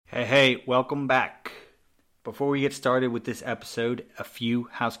Hey, welcome back. Before we get started with this episode, a few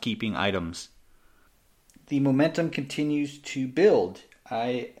housekeeping items. The momentum continues to build.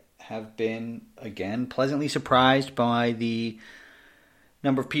 I have been, again, pleasantly surprised by the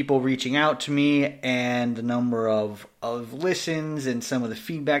number of people reaching out to me and the number of listens and some of the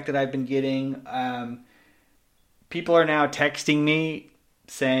feedback that I've been getting. People are now texting me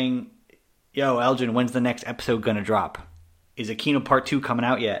saying, yo, Elgin, when's the next episode going to drop? Is Akina Part 2 coming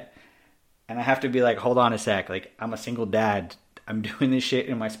out yet? And I have to be like, hold on a sec. Like, I'm a single dad. I'm doing this shit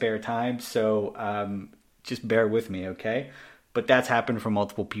in my spare time. So just bear with me, okay? But that's happened from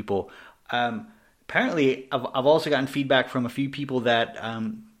multiple people. Apparently, I've also gotten feedback from a few people that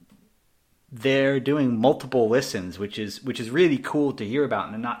they're doing multiple listens, which is really cool to hear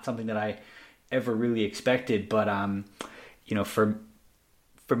about, and not something that I ever really expected. But for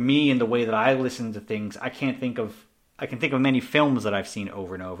me and the way that I listen to things, I can think of many films that I've seen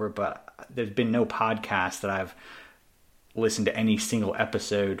over and over, but there's been no podcast that I've listened to any single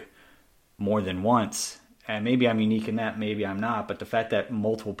episode more than once. And maybe I'm unique in that, maybe I'm not. But the fact that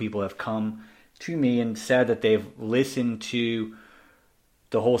multiple people have come to me and said that they've listened to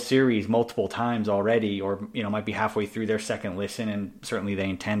the whole series multiple times already, or might be halfway through their second listen, and certainly they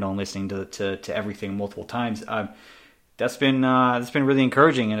intend on listening to everything multiple times. That's been really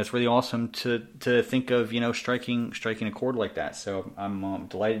encouraging, and it's really awesome to think of striking a chord like that. So I'm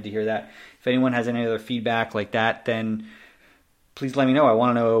delighted to hear that. If anyone has any other feedback like that, then please let me know. I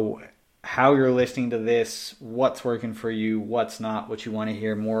want to know how you're listening to this, what's working for you, what's not, what you want to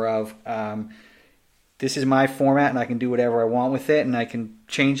hear more of. This is my format, and I can do whatever I want with it, and I can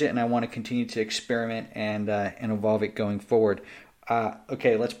change it, and I want to continue to experiment and evolve it going forward.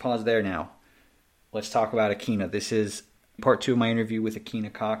 Okay, let's pause there now. Let's talk about Akina. This is part 2 of my interview with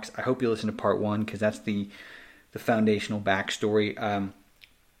Akina Cox. I hope you listen to part 1 because that's the foundational backstory.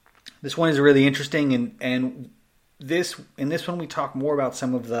 This one is really interesting, and in this one we talk more about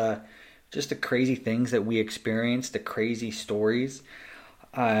some of the crazy things that we experienced, the crazy stories.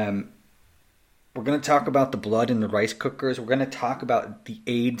 We're going to talk about the blood in the rice cookers. We're going to talk about the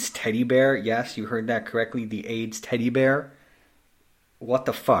AIDS teddy bear. Yes, you heard that correctly, the AIDS teddy bear. What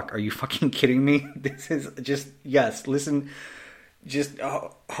the fuck? Are you fucking kidding me? This is listen,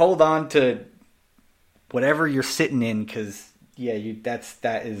 hold on to whatever you're sitting in, because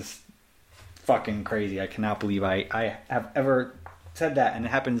that is fucking crazy. I cannot believe I have ever said that, and it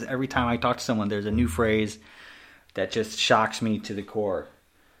happens every time I talk to someone. There's a new phrase that just shocks me to the core.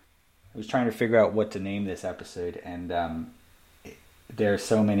 I was trying to figure out what to name this episode, and there are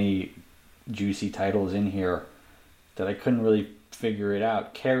so many juicy titles in here that I couldn't really figure it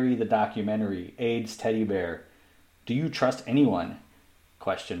out. Carrie the documentary, AIDS teddy bear, do you trust anyone? ?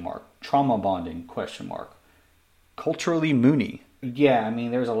 Trauma bonding ? Culturally Mooney. Yeah, I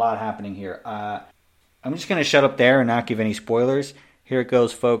mean, there's a lot happening here. I'm just going to shut up there and not give any spoilers. Here it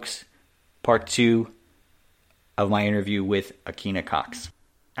goes, folks. Part 2 of my interview with Akina Cox.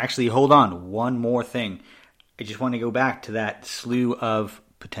 Actually, hold on. One more thing. I just want to go back to that slew of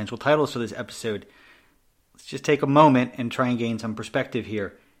potential titles for this episode. Let's just take a moment and try and gain some perspective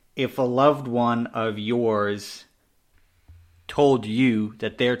here. If a loved one of yours told you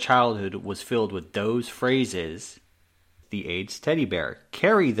that their childhood was filled with those phrases, the AIDS teddy bear,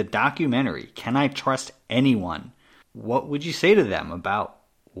 Carrie the documentary, can I trust anyone? What would you say to them about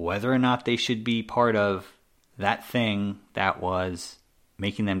whether or not they should be part of that thing that was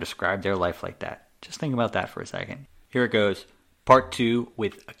making them describe their life like that? Just think about that for a second. Here it goes. Part 2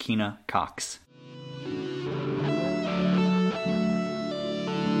 with Akina Cox.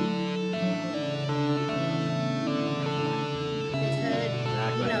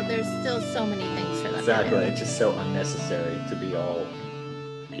 There's still so many things for them. Exactly. It's just so unnecessary to be all,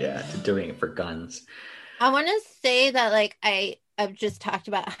 to doing it for guns. I want to say that, I've just talked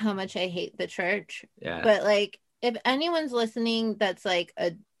about how much I hate the church. Yeah. But, if anyone's listening that's, a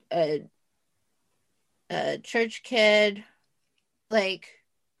church kid,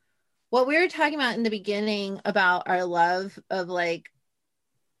 what we were talking about in the beginning about our love of,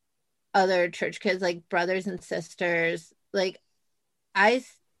 other church kids, brothers and sisters, I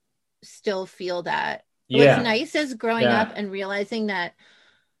still feel that. Yeah. What's nice is growing up and realizing that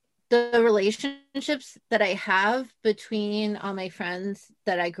the relationships that I have between all my friends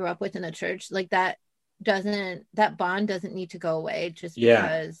that I grew up with in the church, that bond doesn't need to go away just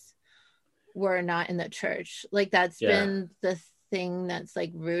because we're not in the church. That's been the thing that's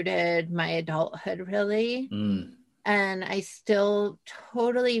rooted my adulthood, really. And I still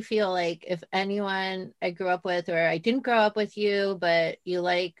totally feel if anyone I grew up with, or I didn't grow up with you, but you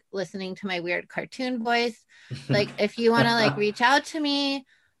like listening to my weird cartoon voice, if you want to reach out to me,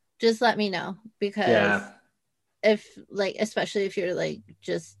 just let me know, because Yeah. if like, especially if you're like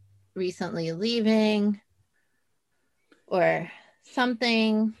just recently leaving or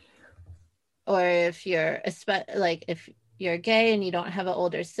something, or if you're like if you're gay and you don't have an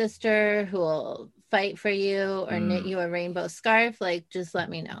older sister who will fight for you or knit Mm. you a rainbow scarf, like just let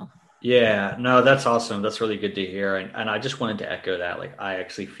me know. Yeah, no, that's awesome. That's really good to hear. And I just wanted to echo that. Like, I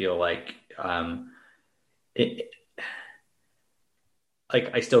actually feel it,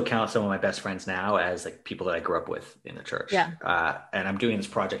 like I still count some of my best friends now as like people that I grew up with in the church. Yeah, And I'm doing this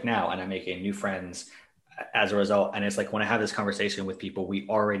project now and I'm making new friends as a result. And it's like when I have this conversation with people, we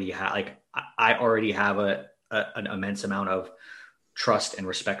already have like I already have an immense amount of trust and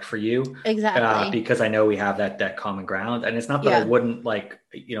respect for you, exactly. because I know we have that common ground. And it's not that I Yeah, wouldn't like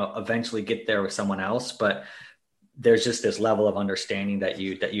eventually get there with someone else, but there's just this level of understanding that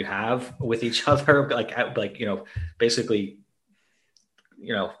you have with each other, like basically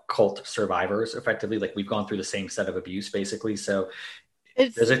cult survivors effectively. Like we've gone through the same set of abuse basically, so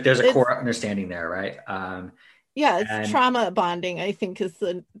it's there's a it's core understanding there, right? yeah, it's And trauma bonding, I think is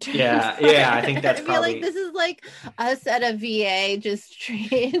the term yeah, for yeah, I think it. that's I feel like probably this is like us at a VA just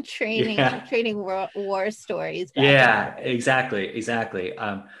yeah, trading war stories back and yeah, forth. exactly.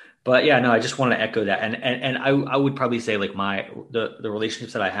 But yeah, no, I just want to echo that, and I would probably say like the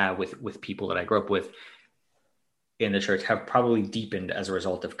relationships that I have with people that I grew up with in the church have probably deepened as a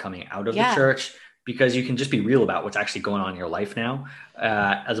result of coming out of the Yeah, church, because you can just be real about what's actually going on in your life now,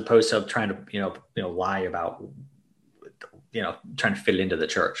 as opposed to trying to lie about trying to fit into the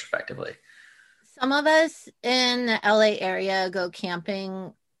church effectively. some of us in the LA area go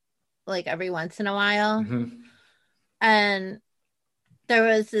camping like every once in a while. Mm-hmm. And there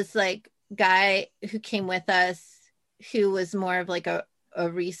was this like guy who came with us who was more of like a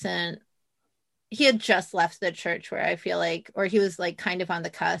recent, he had just left the church where I feel like, or he was like kind of on the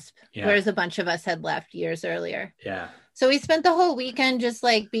cusp, Yeah, whereas a bunch of us had left years earlier. yeah, So we spent the whole weekend just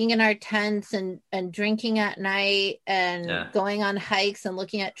like being in our tents and drinking at night and yeah. going on hikes and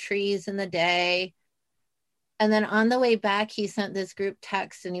looking at trees in the day. And then on the way back, he sent this group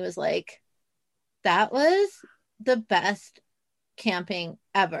text and he was like, that was the best camping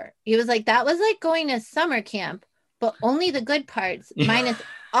ever. He was like, that was like going to summer camp, but only the good parts, minus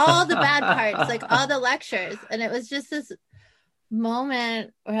all the bad parts, like all the lectures. And it was just this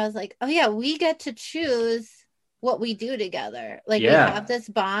moment where I was like, oh yeah, we get to choose what we do together. Like we have Yeah, this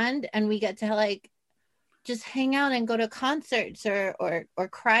bond and we get to like just hang out and go to concerts or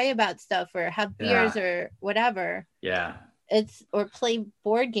cry about stuff or have beers yeah, or whatever. yeah. It's or play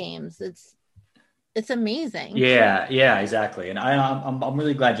board games. It's amazing. Yeah, exactly. And I'm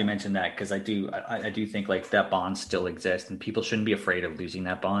really glad you mentioned that, because I do think like that bond still exists, and people shouldn't be afraid of losing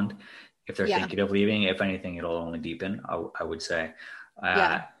that bond if they're Yeah. thinking of leaving. If anything, it'll only deepen, I would say.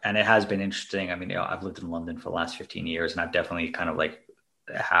 Yeah. And it has been interesting. I mean, I've lived in London for the last 15 years, and I've definitely kind of like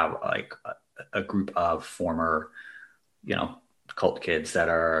have like a group of former, you know, cult kids that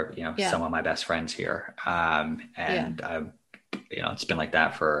are, Yeah. some of my best friends here. Yeah. And it's been like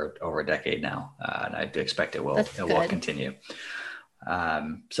that for over a decade now, and I expect That's it will good. continue.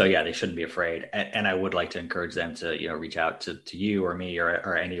 So yeah, they shouldn't be afraid, and I would like to encourage them to reach out to you or me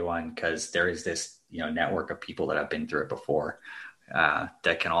or anyone, because there is this network of people that have been through it before,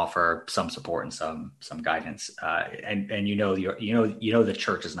 that can offer some support and some guidance, and the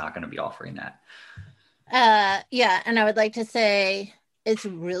church is not going to be offering that. Yeah, and I would like to say it's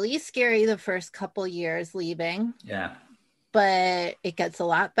really scary the first couple years leaving, Yeah, but it gets a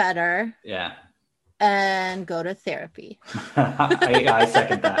lot better, yeah. and go to therapy. I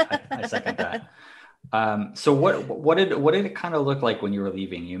second that. I second that. So what did it kind of look like when you were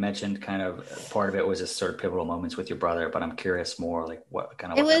leaving? You mentioned kind of part of it was just sort of pivotal moments with your brother, but I'm curious more like It what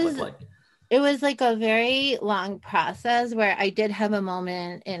that looked was like. it was like a very long process where I did have a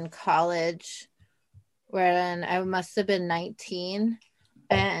moment in college wherein I must have been 19,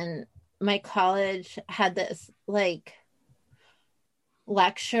 and my college had this like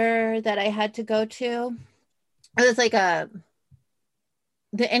lecture that I had to go to. It was like the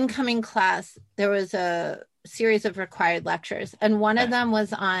incoming class, there was a series of required lectures, and one of Okay. them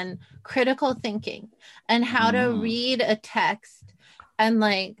was on critical thinking and how to Mm, read a text, and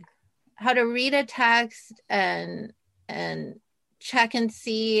like how to read a text and check and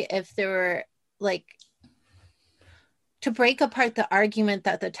see if there were like to break apart the argument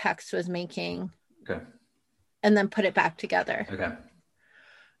that the text was making okay. and then put it back together. Okay.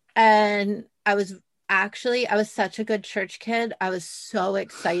 And I was such a good church kid. I was so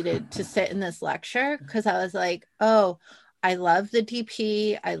excited to sit in this lecture because I was like, oh, I love the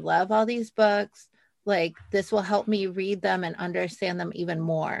DP. I love all these books. like this will help me read them and understand them even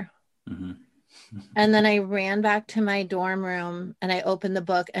more. Mm-hmm. And then I ran back to my dorm room and I opened the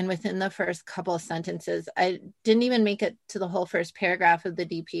book. And within the first couple of sentences, I didn't even make it to the whole first paragraph of the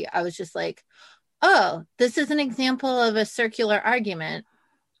DP. I was just like, oh, this is an example of a circular argument.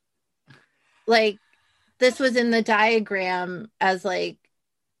 Like, this was in the diagram as like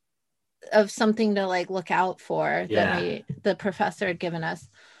of something to like look out for that the professor had given us.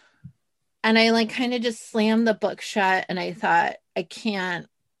 And I like kind of just slammed the book shut and I thought, I can't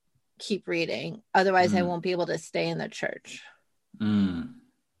keep reading, otherwise I won't be able to stay in the church.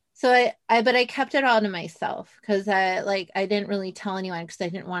 So I kept it all to myself because I didn't really tell anyone because I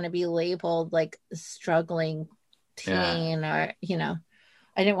didn't want to be labeled like struggling teen or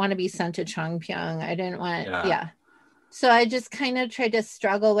I didn't want to be sent to Chongpyong. I didn't want so I just kind of tried to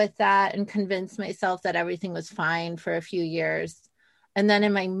struggle with that and convince myself that everything was fine for a few years. And then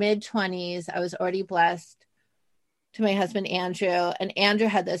in my mid-20s I was already blessed to my husband, Andrew. And Andrew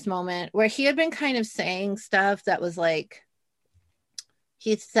had this moment where he had been kind of saying stuff that was like,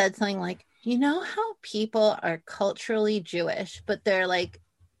 he said something like, you know how people are culturally Jewish, but they're like,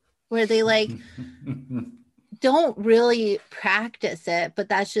 where they like, don't really practice it, but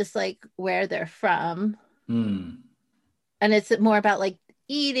that's just like where they're from. And it's more about like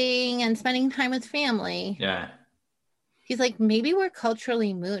eating and spending time with family. Yeah. He's like, maybe we're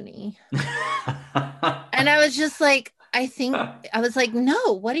culturally Moony. And I was just like, I was like,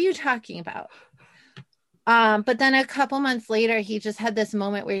 no, what are you talking about? But then a couple months later, he just had this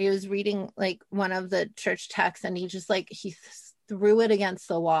moment where he was reading like one of the church texts and he just like, he threw it against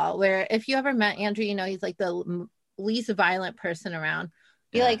the wall, where if you ever met Andrew, he's like the least violent person around.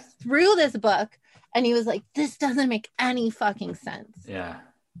 He like threw this book and he was like, this doesn't make any fucking sense. Yeah.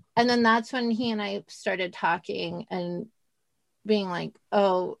 And then that's when he and I started talking and being like,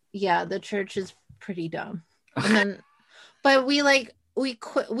 oh yeah, the church is pretty dumb. And then but we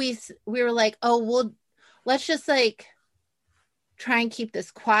were like, oh, well, let's just like try and keep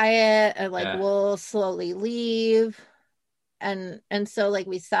this quiet and like we'll slowly leave. And so like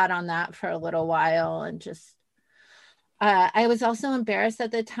we sat on that for a little while and just I was also embarrassed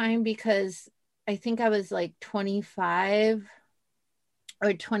at the time because I think I was like 25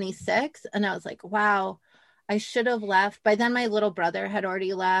 or 26 and I was like, wow, I should have left. By then my little brother had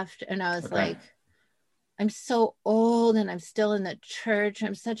already left and I was like, I'm so old and I'm still in the church.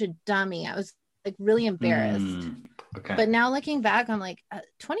 I'm such a dummy. I was like really embarrassed. But now looking back, I'm like,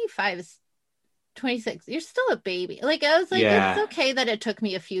 25 is 26. You're still a baby. Like, I was like, it's okay that it took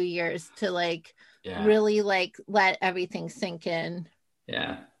me a few years to like really like let everything sink in.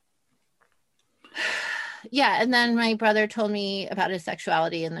 Yeah. Yeah. And then my brother told me about his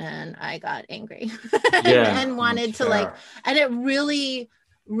sexuality and then I got angry and wanted to like, and it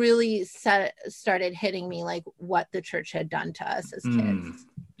really started hitting me like what the church had done to us as kids.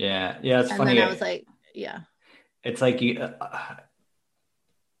 Yeah. It's and funny. Then I was like, it's like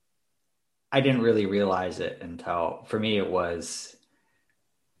I didn't really realize it until, for me, it was,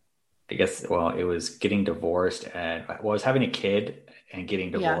 I guess, well, it was getting divorced and I was having a kid and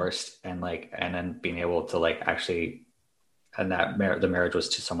getting divorced and then being able to like actually, and that the marriage was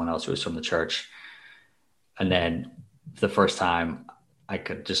to someone else who was from the church. And then the first time I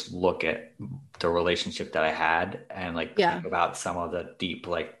could just look at the relationship that I had and like think about some of the deep,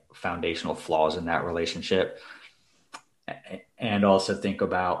 like foundational flaws in that relationship. And also think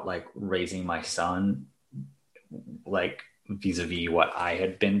about like raising my son, like vis-a-vis what I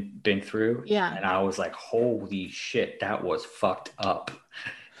had been through. Yeah. And I was like, holy shit, that was fucked up.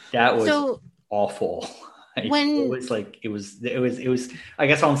 That was awful. Like, it was, I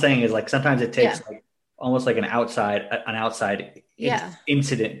guess all I'm saying is like, sometimes it takes like almost like an outside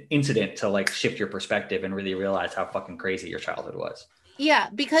incident to like shift your perspective and really realize how fucking crazy your childhood was. Yeah.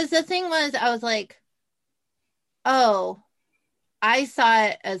 Because the thing was, I was like, oh, I saw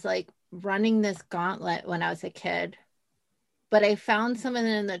it as like running this gauntlet when I was a kid, but I found someone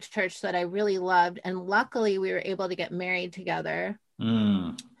in the church that I really loved. And luckily we were able to get married together.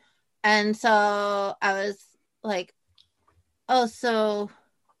 And so I was like, oh, so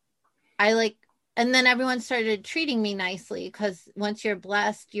I like, and then everyone started treating me nicely because once you're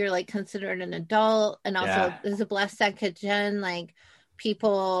blessed, you're like considered an adult. And also there's a blessed second, like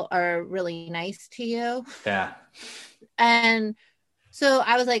people are really nice to you. Yeah. And so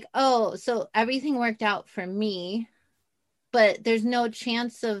I was like, oh, so everything worked out for me, but there's no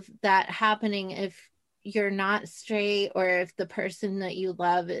chance of that happening if you're not straight or if the person that you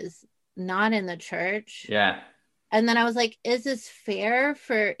love is not in the church. Yeah. And then I was like, is this fair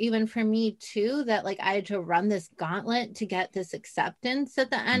for me too, that like I had to run this gauntlet to get this acceptance at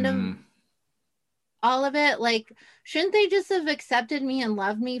the end all of it. Like, shouldn't they just have accepted me and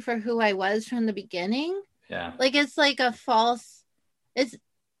loved me for who I was from the beginning? Yeah. Like, it's like a false, it's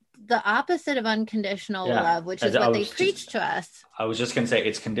the opposite of unconditional Yeah. love, which is what they preach to us. I was just going to say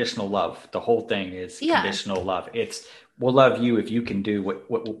it's conditional love. The whole thing is Yeah. conditional love. It's we'll love you if you can do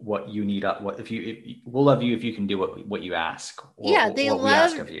what you need. We'll love you if you can do what you ask. We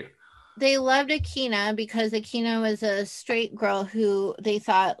ask of you. They loved Akina because Akina was a straight girl who they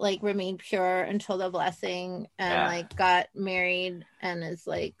thought like remained pure until the blessing and like got married and is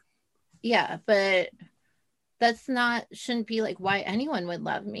like, yeah, but that's shouldn't be like why anyone would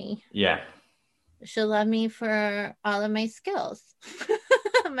love me. Yeah. She'll love me for all of my skills.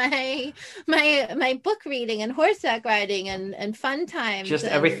 my book reading and horseback riding and fun times. Just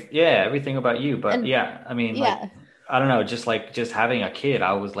everything about you. But I mean, like, I don't know, just having a kid,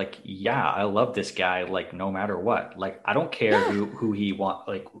 I was like, yeah, I love this guy, like no matter what. Like I don't care who he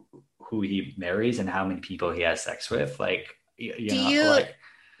marries and how many people he has sex with. Like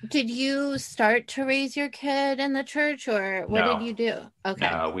did you start to raise your kid in the church or what did you do? Okay.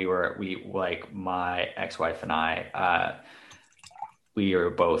 No, we like my ex-wife and I, we were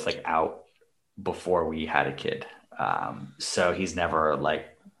both like out before we had a kid. So he's never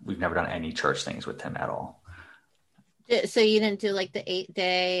we've never done any church things with him at all. So you didn't do like the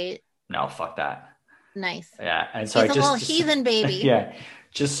 8-day? No, fuck that. Nice. Yeah. And so he's a little heathen baby. Yeah.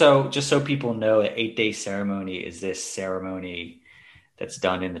 Just so people know, the 8-day ceremony is this ceremony that's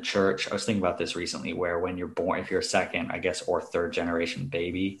done in the church. I was thinking about this recently, where when you're born, if you're a second, I guess, or third generation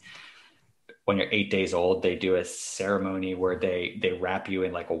baby, when you're 8 days old, they do a ceremony where they wrap you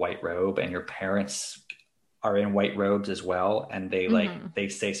in like a white robe, and your parents are in white robes as well. And they they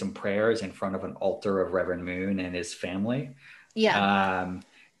say some prayers in front of an altar of Reverend Moon and his family. Yeah.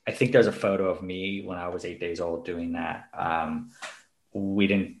 I think there's a photo of me when I was 8 days old doing that. We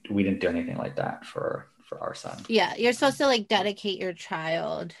didn't do anything like that for our son. Yeah. You're supposed to like dedicate your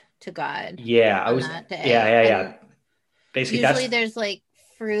child to God. Yeah. That day. Yeah. Basically, usually there's like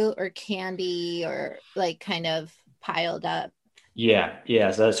fruit or candy or like kind of piled up. Yeah.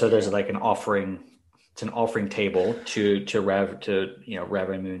 So there's like an offering. It's an offering table to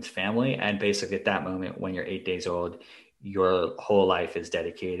Reverend Moon's family, and basically at that moment when you're 8 days old, your whole life is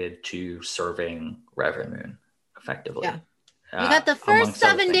dedicated to serving Reverend Moon effectively. Yeah. You got the first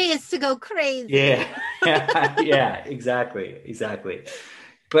 7 days to go crazy. Yeah, exactly.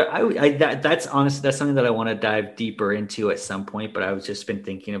 But that's honestly, that's something that I want to dive deeper into at some point. But I've just been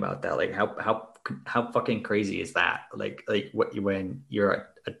thinking about that, like how fucking crazy is that? Like when you're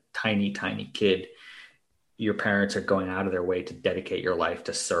a tiny kid, your parents are going out of their way to dedicate your life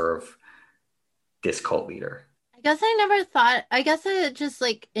to serve this cult leader. I guess I just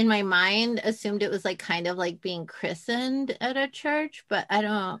like in my mind assumed it was like kind of like being christened at a church, but I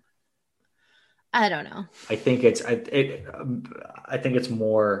don't know. I think it's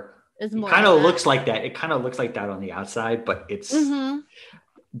more. It's more. It kind of looks like that. It kind of looks like that on the outside, but it's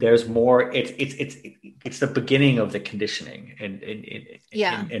there's more. It's the beginning of the conditioning,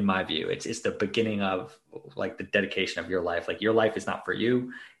 in my view, it's the beginning of like the dedication of your life. Like your life is not for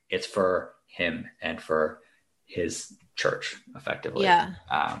you; it's for him and for his church, effectively. Yeah.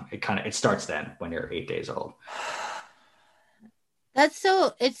 It starts then when you're 8 days old. It's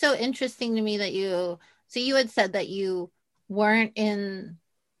so interesting to me that you had said that you had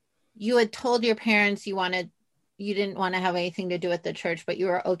told your parents you didn't want to have anything to do with the church, but you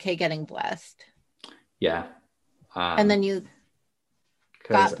were okay getting blessed. Yeah. And then you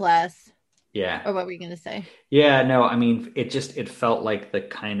got blessed. Yeah. Or what were you going to say? Yeah, no, I mean, it felt like the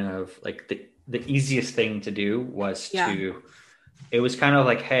kind of like the easiest thing to do was it was kind of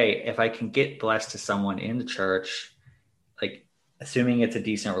like, hey, if I can get blessed to someone in the church, like assuming it's a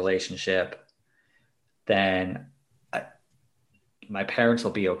decent relationship, then my parents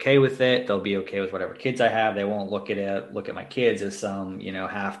will be okay with it. They'll be okay with whatever kids I have. They won't look at my kids as some,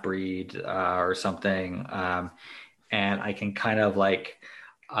 half breed or something. And I can kind of like,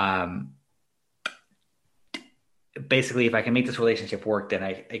 basically, if I can make this relationship work, then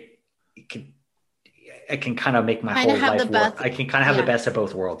I can kind of make my whole life work. I can kind of have the best of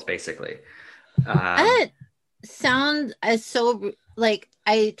both worlds, basically. That sounds so like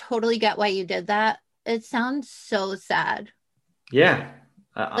I totally get why you did that. It sounds so sad. Yeah.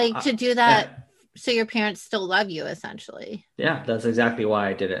 To do that so your parents still love you, essentially. Yeah, that's exactly why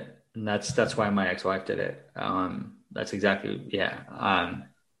I did it. And that's why my ex-wife did it. That's exactly,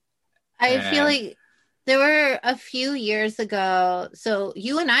 I feel like there were a few years ago. So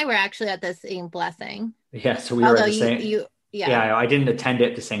you and I were actually at the same blessing. Yeah, so we were at the same. I didn't attend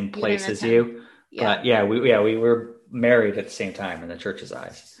it the same place as you. Yeah. But we were married at the same time in the church's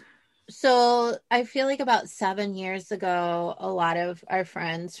eyes. So I feel like about 7 years ago, a lot of our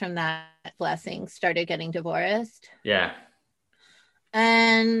friends from that blessing started getting divorced. Yeah.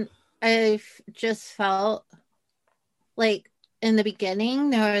 And just felt like in the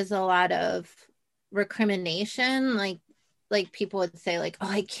beginning there was a lot of recrimination, like people would say like, oh,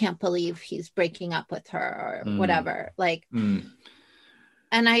 I can't believe he's breaking up with her or Mm. whatever. Like, Mm.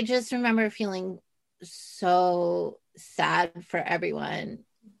 and I just remember feeling so sad for everyone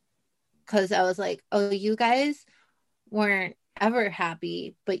because I was like, oh, you guys weren't ever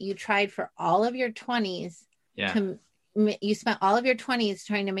happy, but you tried for all of your 20s Yeah. to, you spent all of your 20s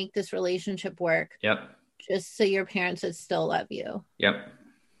trying to make this relationship work Yep. just so your parents would still love you. Yep.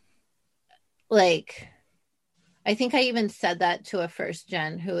 Like, I think I even said that to a first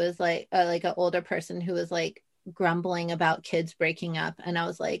gen who was like an older person who was like grumbling about kids breaking up. And I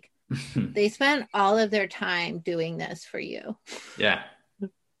was like, they spent all of their time doing this for you. Yeah.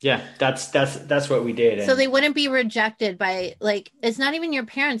 Yeah. That's what we did. So And they wouldn't be rejected by, like, it's not even your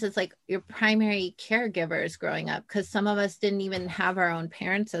parents, it's like your primary caregivers growing up, because some of us didn't even have our own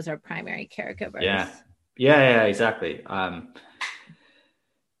parents as our primary caregivers. yeah. Yeah. Yeah. Exactly.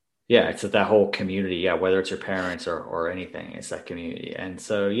 Yeah, it's that whole community. Yeah, whether it's your parents or anything, it's that community. And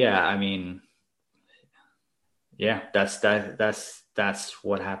so, yeah, I mean, yeah, that's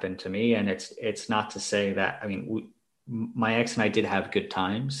what happened to me. And it's not to say that, I mean, my ex and I did have good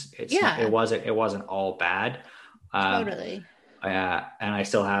times. It's not, Yeah, it wasn't all bad. Um, totally. and I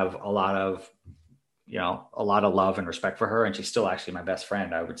still have a lot of, a lot of love and respect for her. And she's still actually my best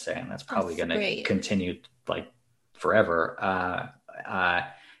friend, I would say. And that's probably That's going to great. continue like forever.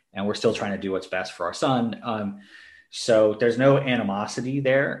 And we're still trying to do what's best for our son. So there's no animosity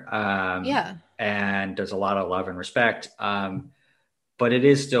there. Yeah. And there's a lot of love and respect. But it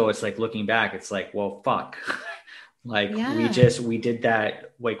is still, it's like looking back, it's like, well, fuck. Like Yeah. we did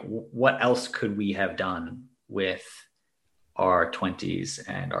that. Like, what else could we have done with our 20s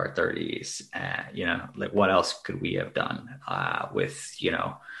and our 30s? Like what else could we have done with,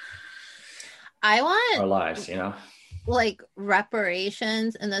 I our want lives, like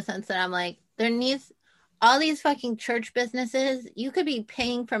reparations in the sense that I'm like, there needs all these fucking church businesses. You could be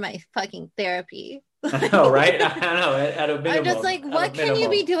paying for my fucking therapy. I know, right? I know. At a I'm just like, at a what can you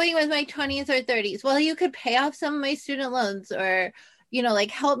be minimum. doing with my 20s or 30s? Well, you could pay off some of my student loans or,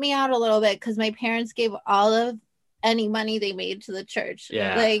 like help me out a little bit because my parents gave all of any money they made to the church.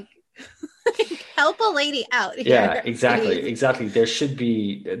 Yeah. Like, help a lady out Yeah, here, exactly. please. Exactly. There should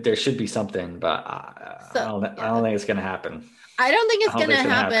be something, but So, I don't yeah. think it's going to happen. I don't think I it's don't going think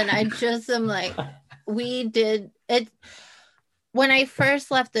to it's going to happen. I happen. just am like, we did it. When I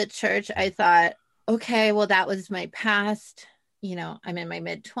first left the church, I thought, okay, well, that was my past. I'm in my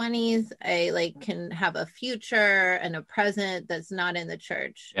mid 20s. I like can have a future and a present that's not in the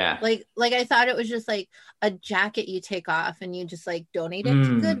church. Yeah. Like I thought it was just like a jacket you take off and you just like donate it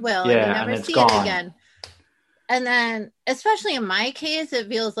to Goodwill and you Yeah, and never it's see it gone. again. And then, especially in my case, it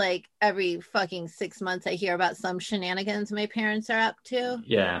feels like every fucking 6 months I hear about some shenanigans my parents are up to.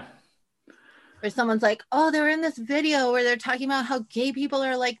 Yeah. Or someone's like, oh, they were in this video where they're talking about how gay people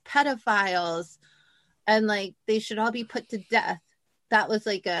are like pedophiles and like they should all be put to death. That was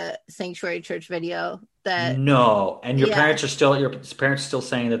like a sanctuary church video that, No, and yeah. your parents are still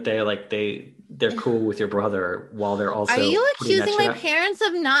saying that they're cool with your brother while they're Are also you putting that accusing shit my up. parents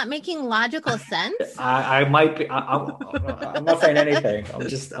of not making logical sense? I might be. I'm not saying anything.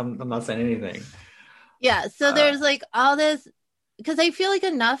 I'm not saying anything. Yeah. So Uh, there's like all this, because I feel like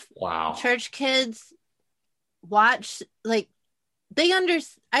enough wow. church kids watch, like,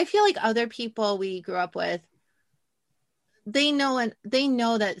 I feel like other people we grew up with, they know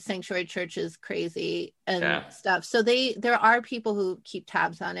that sanctuary church is crazy and Yeah. stuff, so there are people who keep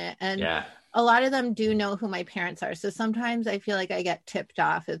tabs on it, and Yeah. a lot of them do know who my parents are, so sometimes I feel like I get tipped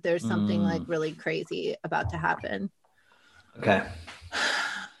off if there's something like Mm, really crazy about to happen. okay.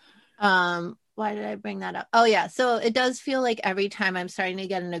 Why did I bring that up? Oh yeah, so it does feel like every time I'm starting to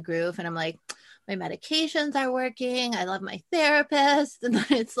get in a groove and I'm like, my medications are working, I love my therapist, and then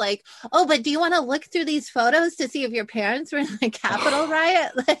it's like, oh, but do you want to look through these photos to see if your parents were in the Capitol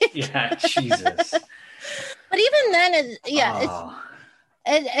riot? Like, Yeah. Jesus. but even then it's Oh.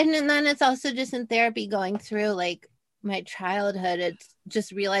 and then it's also just in therapy going through like my childhood, it's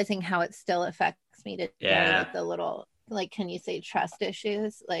just realizing how it still affects me today, Yeah. like the little, like, can you say trust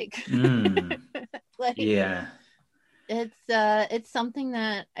issues, like Mm, like yeah. it's something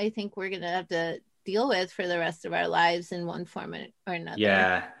that I think we're gonna have to deal with for the rest of our lives in one form or another.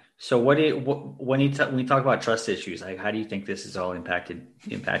 Yeah. So when you talk about trust issues, like how do you think this has all impacted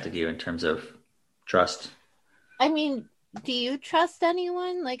you in terms of trust? I mean, do you trust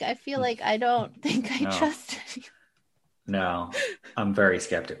anyone? Like, I feel like I don't think I No, trust anyone. no, I'm very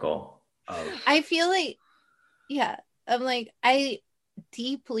skeptical of. I feel like, yeah, I'm like, I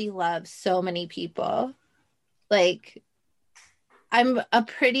deeply love so many people. Like,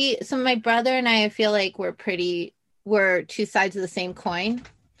 so my brother and I feel like we're two sides of the same coin.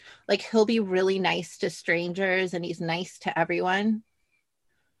 Like, he'll be really nice to strangers and he's nice to everyone.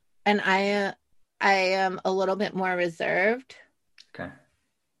 And I am a little bit more reserved. Okay.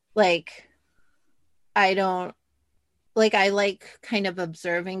 Like, I don't, like, I like kind of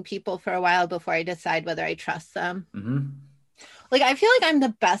observing people for a while before I decide whether I trust them. Mm-hmm. Like, I feel like I'm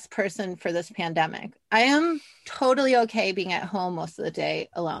the best person for this pandemic. I am totally okay being at home most of the day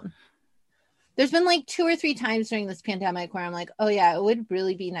alone. There's been like 2 or 3 times during this pandemic where I'm like, oh yeah, it would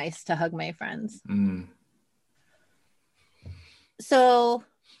really be nice to hug my friends. Mm. So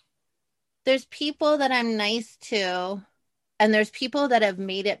there's people that I'm nice to, and there's people that have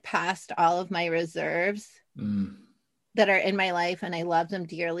made it past all of my reserves Mm. that are in my life, and I love them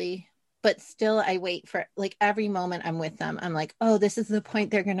dearly. But still, I wait for like every moment I'm with them. I'm like, oh, this is the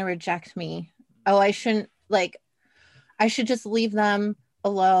point they're going to reject me. Oh, I shouldn't, like, I should just leave them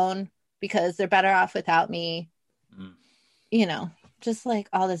alone because they're better off without me. Mm. You know, just like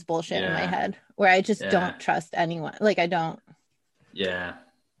all this bullshit in my Yeah. head where I just Yeah. don't trust anyone. Like, I don't, Yeah.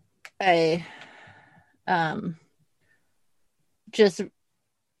 I, um, just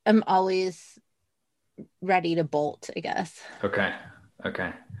am always ready to bolt, I guess. Okay.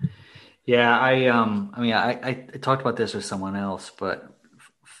 Okay. Yeah, I mean I talked about this with someone else, but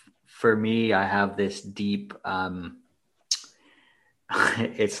for me I have this deep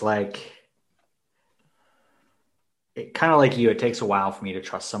it's like it kind of like you, it takes a while for me to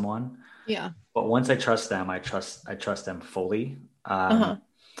trust someone, Yeah. but once I trust them, I trust them fully. Uh-huh.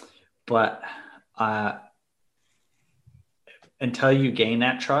 But uh until you gain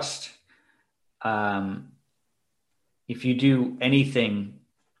that trust, um if you do anything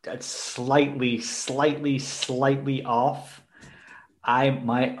that's slightly off,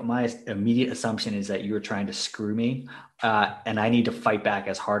 my immediate assumption is that you were trying to screw me, and I need to fight back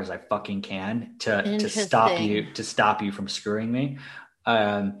as hard as I fucking can Interesting. to stop you from screwing me,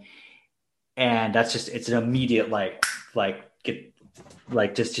 um, and that's just it's an immediate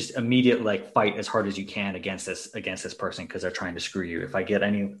get just immediate like fight as hard as you can against this person because they're trying to screw you. If I get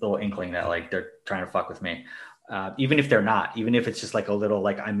any little inkling that like they're trying to fuck with me, even if they're not, even if it's just like a little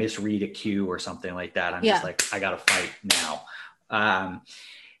like I misread a cue or something like that, I'm just Yeah. like I gotta fight now. Um,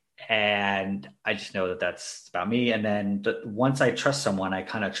 and I just know that that's about me. And then once I trust someone, I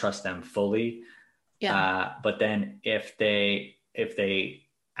kind of trust them fully. Yeah. But then if they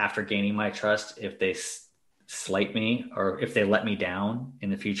after gaining my trust, if they slight me or if they let me down in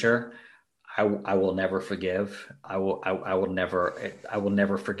the future, I will never forgive. I will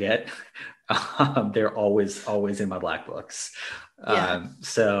never forget. They're always in my black books. Yeah.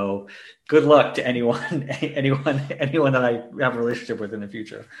 So good luck to anyone that I have a relationship with in the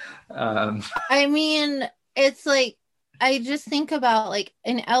future. I mean, it's like I just think about like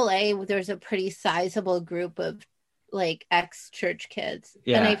in LA, there's a pretty sizable group of like ex church kids.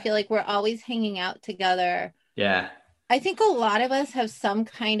 And I Yeah, feel like we're always hanging out together. yeah, I think a lot of us have some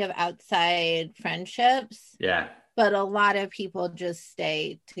kind of outside friendships, yeah. but a lot of people just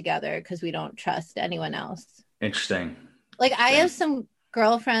stay together because we don't trust anyone else. Interesting. Like I have Interesting. some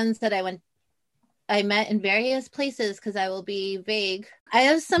girlfriends that I met in various places because I will be vague. I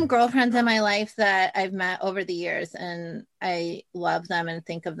have some girlfriends in my life that I've met over the years and I love them and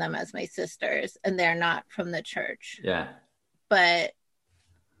think of them as my sisters and they're not from the church. Yeah, But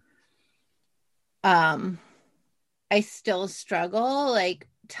um I still struggle like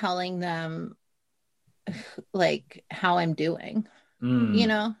telling them like how I'm doing, you mm.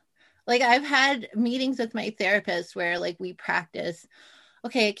 know? Like I've had meetings with my therapist where like we practice,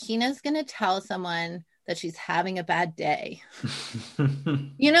 okay, Akina's gonna tell someone that she's having a bad day.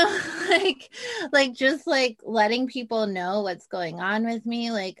 You know, like just like letting people know what's going on with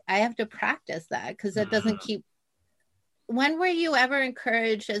me. Like I have to practice that because that doesn't keep. When were you ever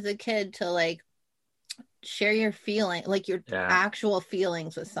encouraged as a kid to like share your feeling, like your Yeah, actual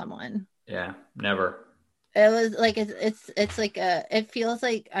feelings with someone? yeah. Never. It was like it's like it feels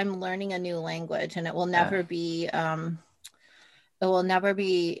like I'm learning a new language and Yeah, it will never be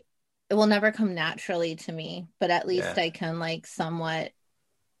it will never come naturally to me, but at yeah, least I can like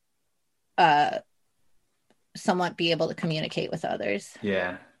uh somewhat be able to communicate with others.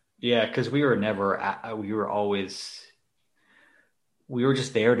 yeah, yeah. Because we were always we were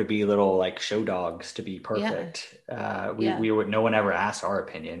just there to be little like show dogs to be Yeah. perfect. Yeah. No one ever asked our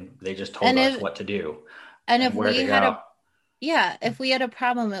opinion. They just told And us if what to do and and if where we to had a go. yeah, if we had a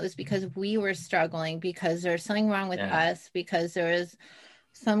problem, it was because we were struggling, because there's something wrong with Yeah. us, because there was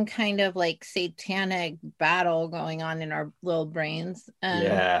some kind of like satanic battle going on in our little brains. And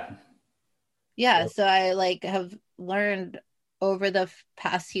Yeah. yeah, Yep. so I like have learned over the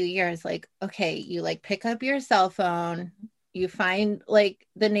past few years, like, okay, you like pick up your cell phone, you find like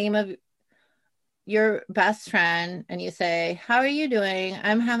the name of your best friend, and you say, "How are you doing?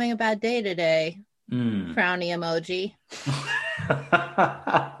 I'm having a bad day today." Mm. Frowny emoji.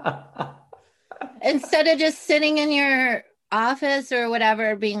 Instead of just sitting in your office or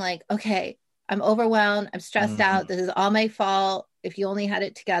whatever, being like, okay, I'm overwhelmed, I'm stressed Mm. out, this is all my fault. If you only had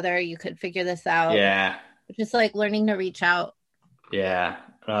it together, you could figure this out. Yeah. Just like learning to reach out. Yeah.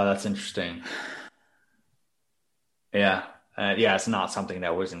 Oh, that's interesting. Yeah. Yeah, it's not something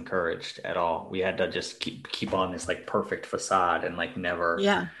that was encouraged at all. We had to just keep on this like perfect facade and like never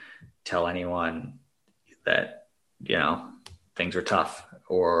Yeah. tell anyone that, you know, things are tough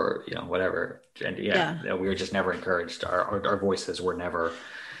or, you know, whatever. And yeah, Yeah. we were just never encouraged. Our voices were never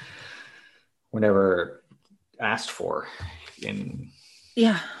asked for in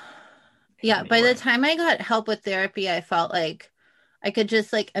Yeah. Yeah. any By the way. time I got help with therapy, I felt like I could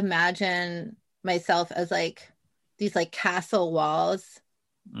just like imagine myself as like these like castle walls.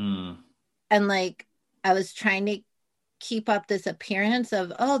 Mm. And like I was trying to keep up this appearance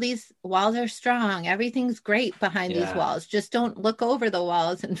of, oh, these walls are strong, everything's great behind these Yeah. walls, just don't look over the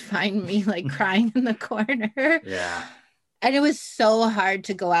walls and find me like crying in the corner. Yeah. And it was so hard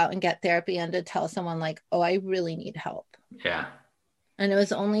to go out and get therapy and to tell someone like, oh, I really need help. Yeah. And it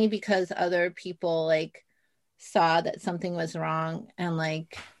was only because other people like saw that something was wrong and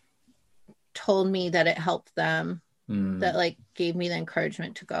like told me that it helped them, that Mm. like gave me the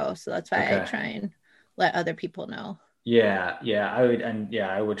encouragement to go. So that's why I Okay. try and let other people know. Yeah, yeah,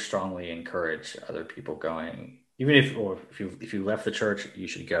 I would strongly encourage other people going. Even if, or if you left the church, you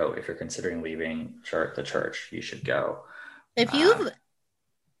should go. If you're considering leaving the church, you should go. If Uh, you've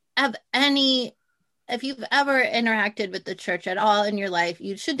have any if you've ever interacted with the church at all in your life,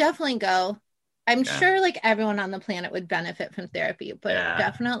 you should definitely go. I'm yeah, sure like everyone on the planet would benefit from therapy, but yeah,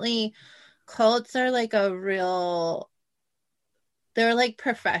 definitely cults are like a real they're like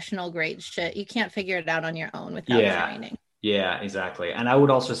professional grade shit. You can't figure it out on your own without yeah, training. yeah, exactly. And I would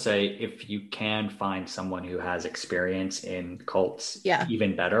also say if you can find someone who has experience in cults, Yeah,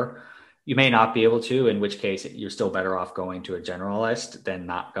 even better. You may not be able to, in which case you're still better off going to a generalist than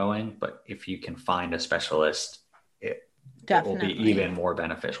not going. But if you can find a specialist, it will be definitely. even more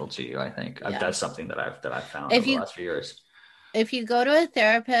beneficial to you. I think Yeah. that's something that I've found If over the you last few years. if you go to a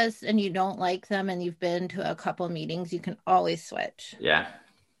therapist and you don't like them and you've been to a couple meetings, you can always switch. Yeah,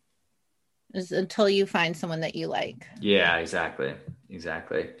 Just until you find someone that you like. yeah, exactly,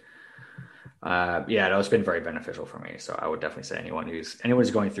 exactly. Yeah, no, it's been very beneficial for me. So I would definitely say anyone who's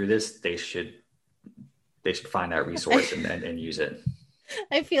going through this, they should find that resource and use it.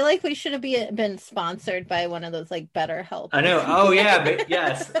 I feel like we should have been sponsored by one of those like BetterHelp I or know. Oh something yeah, like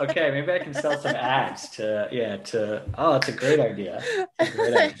yes. Okay, maybe I can sell some ads to yeah to. Oh, that's a great idea. That's a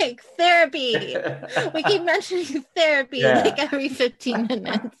great like therapy. We keep idea. mentioning therapy like Yeah. every 15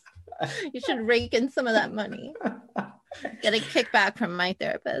 minutes. You should rake in some of that money. Get a kickback from my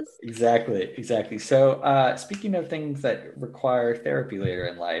therapist. Exactly, exactly. So, speaking of things that require therapy later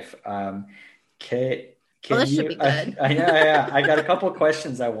in life, can Well, can this should you? be good. I got a couple of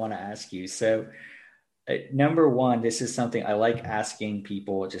questions I want to ask you. So, number one, this is something I like asking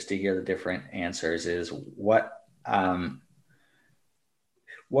people just to hear the different answers. Is what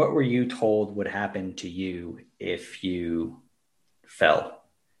were you told would happen to you if you fell?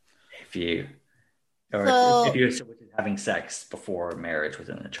 If you if So you were having sex before marriage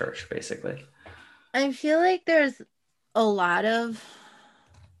within the church, basically. I feel like there's a lot of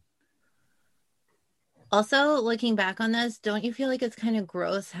also looking back on this, don't you feel like it's kind of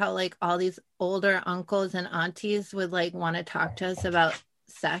gross how like all these older uncles and aunties would like want to talk to us about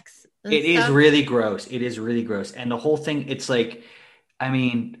sex and It is stuff? really gross. It is really gross. And the whole thing, it's like, I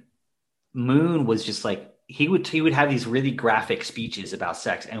mean, Moon was just like he would have these really graphic speeches about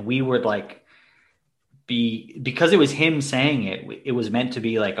sex, and we would like be because it was him saying it. It was meant to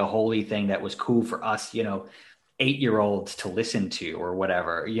be like a holy thing that was cool for us, 8-year-olds to listen to or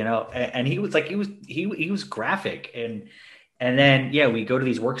whatever, And he was like he was graphic, and then yeah, we go to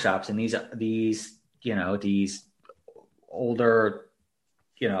these workshops, and these older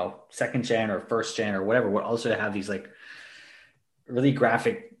second gen or first gen or whatever would also have these like really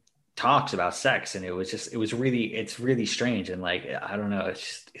graphic talks about sex, and it's really strange, and like I don't know,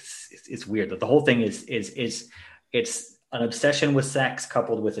 it's weird. But the whole thing is it's an obsession with sex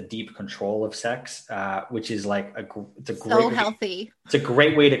coupled with a deep control of sex, which is like it's a So great healthy. it's a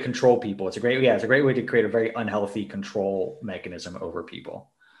great way to control people. It's a great way to create a very unhealthy control mechanism over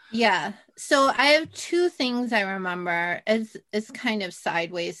people. Yeah. So I have two things I remember. It's kind of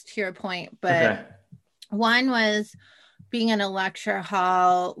sideways to your point, but Okay. one was being in a lecture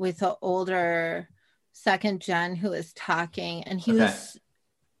hall with an older second gen who was talking, and he Okay. was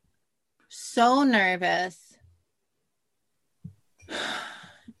so nervous.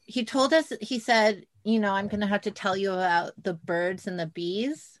 He told us, he said, I'm going to have to tell you about the birds and the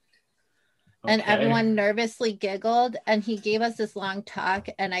bees. And Okay. everyone nervously giggled. And he gave us this long talk.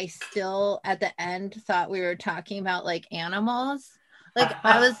 And I still, at the end, thought we were talking about like animals. Like,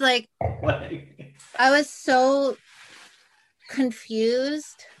 I was so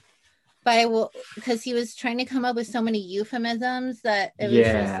confused by because he was trying to come up with so many euphemisms that it was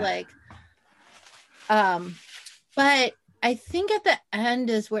just Yeah. like, but I think at the end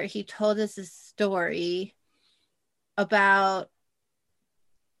is where he told us a story about,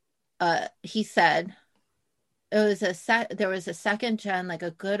 he said it was there was a second gen, like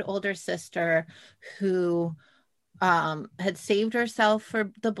a good older sister who had saved herself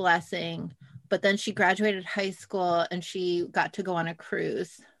for the blessing, but then she graduated high school and she got to go on a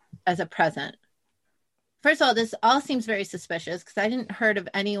cruise as a present. First of all, this all seems very suspicious because I didn't heard of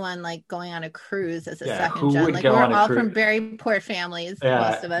anyone like going on a cruise as a Yeah. second Who gen. would Like go we're on a all from cruise? very poor families,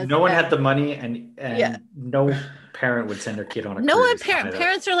 most of us. No one had And the money, yeah, and no parent would send their kid on a no one cruise either.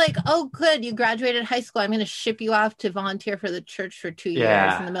 parents are like, oh, good, you graduated high school. I'm going to ship you off to volunteer for the church for 2 years in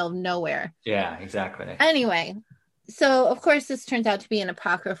Yeah. the middle of nowhere. Yeah. Exactly. Anyway, so of course this turns out to be an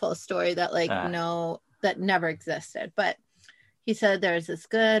apocryphal story that Uh, that never existed. But he said there's this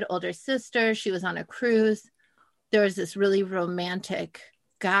good older sister. She was on a cruise. There was this really romantic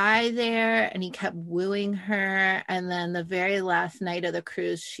guy there and he kept wooing her. And then the very last night of the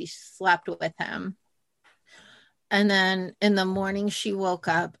cruise, she slept with him. And then in the morning, she woke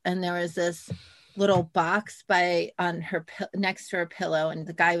up and there was this little box next to her pillow, and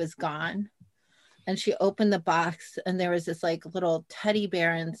the guy was gone. And she opened the box and there was this like little teddy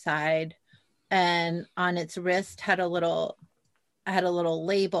bear inside, and on its wrist had a little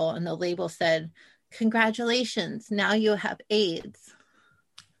label, and the label said, "Congratulations, now you have AIDS."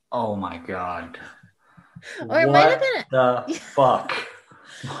 oh my God. Or it might have What the been. fuck?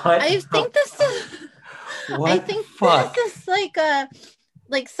 What I the think this is. I what the think fuck? this is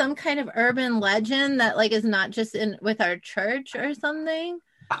like some kind of urban legend that like is not just in with our church or something.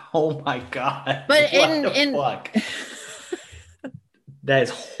 Oh my God. But What the in fuck? That is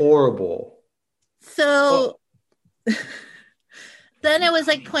horrible. so Oh, then it was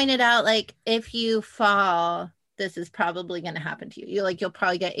like pointed out, like if you fall, this is probably going to happen to you. You'll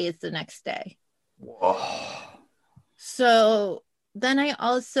probably get AIDS the next day. whoa. So then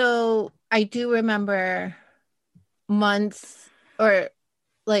I do remember months or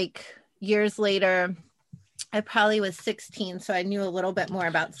like years later, I probably was 16, so I knew a little bit more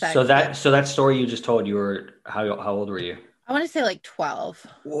about sex, but So that story you just told, you were how old were you? I want to say like 12.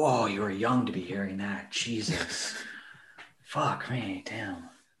 Whoa, you were young to be hearing that. Jesus. Fuck me, damn.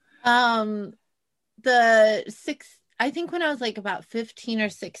 Um, the six, I think when I was like about 15 or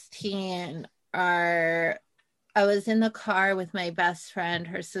 16, our I was in the car with my best friend,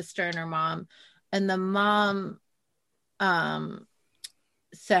 her sister, and her mom, and the mom um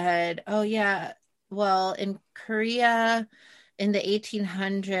said, "Oh yeah, well in Korea in the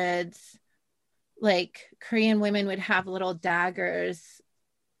 1800s, like Korean women would have little daggers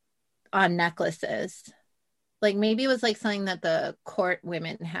on necklaces. Like maybe it was like something that the court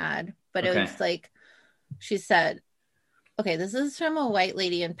women had, but it Okay. was like she said, okay, this is from a white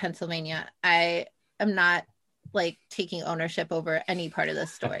lady in Pennsylvania. I am not like taking ownership over any part of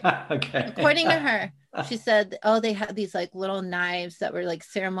this story. Okay. According to her, she said, oh, they had these like little knives that were like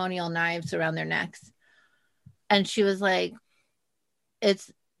ceremonial knives around their necks. And she was like,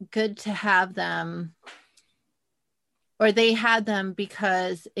 it's good to have them, or they had them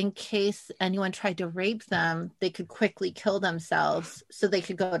because in case anyone tried to rape them, they could quickly kill themselves so they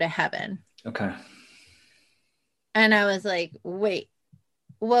could go to heaven. Okay. And I was like, wait,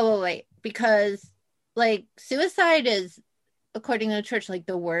 wait, because like suicide is, according to the church, like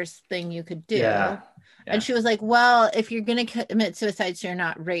the worst thing you could do. Yeah. And Yeah. she was like, well, if you're going to commit suicide so you're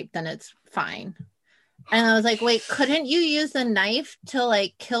not raped, then it's fine. And I was like, wait, couldn't you use a knife to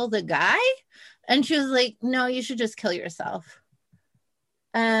like kill the guy? And she was like, no, you should just kill yourself.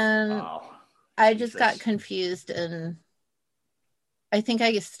 And Oh, I just got Jesus. confused, and I think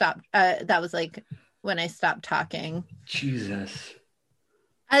I just stopped. That was like when I stopped talking. Jesus.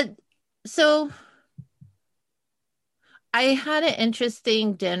 So I had an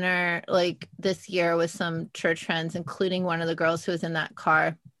interesting dinner like this year with some church friends, including one of the girls who was in that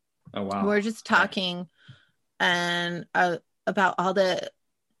car. Oh wow. We're just Okay. talking and about all the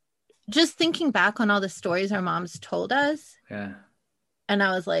just thinking back on all the stories our moms told us. Yeah. And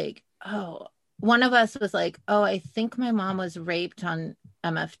I was like, oh, one of us was like, oh, I think my mom was raped on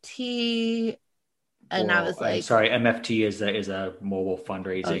MFT. And I Well, was I'm like, sorry. MFT is a mobile oh,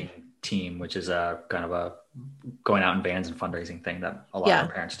 fundraising team, which is a kind of a going out in vans and fundraising thing that a lot of yeah.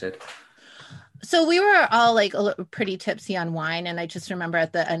 our parents did. So we were all like pretty tipsy on wine. And I just remember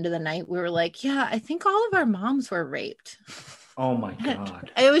at the end of the night, we were like, yeah, I think all of our moms were raped. Oh my God.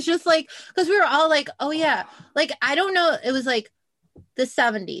 It was just like, because we were all like, oh, yeah. Like, I don't know. It was like the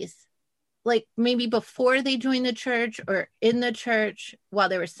 70s, like maybe before they joined the church or in the church while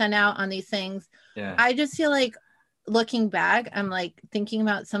they were sent out on these things. Yeah. I just feel like looking back, I'm like thinking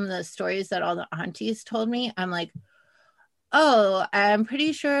about some of the stories that all the aunties told me. I'm like, oh, I'm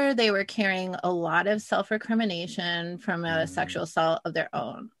pretty sure they were carrying a lot of self-recrimination from a sexual assault of their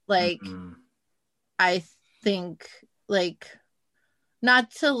own. Like, Mm-hmm. I think, like,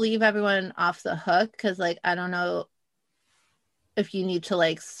 not to leave everyone off the hook, because, like, I don't know if you need to,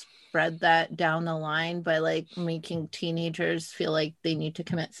 like, spread that down the line by, like, making teenagers feel like they need to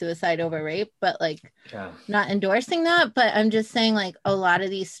commit suicide over rape, but, like, Yeah. not endorsing that. But I'm just saying, like, a lot of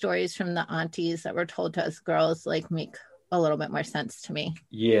these stories from the aunties that were told to us girls, like, make a little bit more sense to me.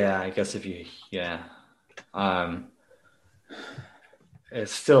 Yeah. I guess yeah. Um,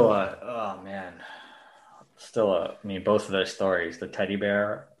 it's still oh man, I mean, both of those stories, the teddy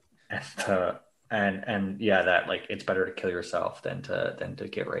bear and and yeah, that like it's better to kill yourself than to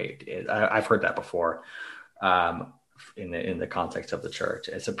get raped. I've heard that before, in the context of the church.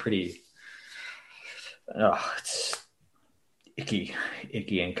 It's a pretty, it's icky,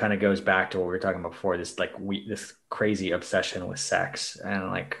 and kind of goes back to what we were talking about before. This like this crazy obsession with sex and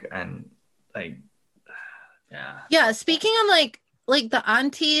like yeah. Yeah, speaking of like the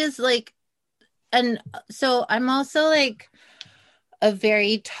aunties, like, and so I'm also like a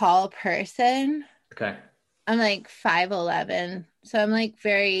very tall person. Okay. I'm like 5'11". So I'm like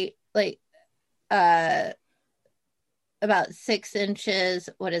very like uh about 6 inches,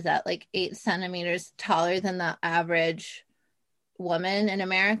 what is that, like 8 centimeters taller than the average woman in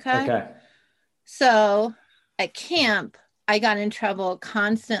America. Okay. So at camp, I got in trouble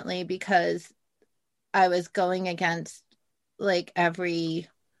constantly because I was going against like every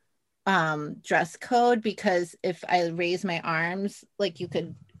dress code, because if I raise my arms, like you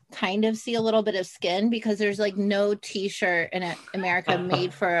could kind of see a little bit of skin, because there's like no t-shirt in America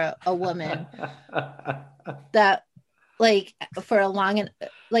made for a woman that like for a long,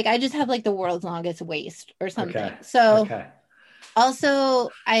 like I just have like the world's longest waist or Okay. something. So Okay. also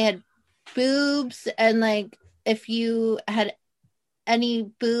I had boobs, and like if you had any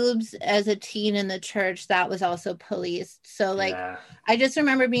boobs as a teen in the church, that was also policed. So like Yeah. I just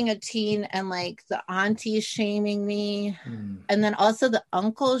remember being a teen and like the aunties shaming me, and then also the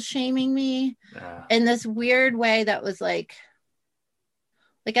uncles shaming me Yeah. in this weird way that was like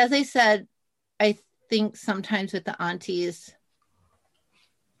as I said, I think sometimes with the aunties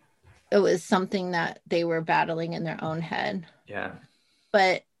it was something that they were battling in their own head. Yeah.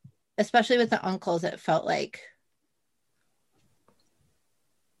 But especially with the uncles, it felt like,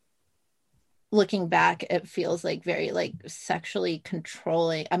 looking back, it feels like very like sexually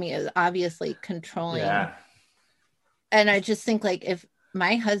controlling. I mean, it was obviously controlling. Yeah. And I just think like if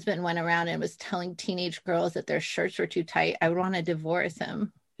my husband went around and was telling teenage girls that their shirts were too tight, I would want to divorce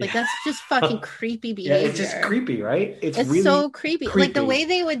him. Like that's just fucking creepy Yeah, behavior. it's just creepy, right? It's really so creepy. Like the way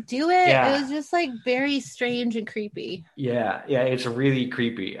they would do it, Yeah. it was just like very strange and creepy. Yeah, it's really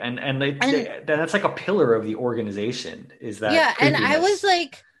creepy, and that's like a pillar of the organization. Is that yeah? And I creepiness. was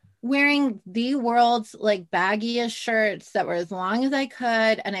like wearing the world's like baggiest shirts that were as long as I could,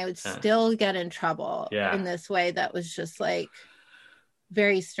 and I would still get in trouble in this way that was just like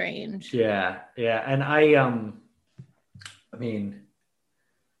very strange. Yeah, and I mean,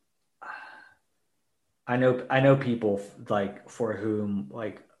 I know people like for whom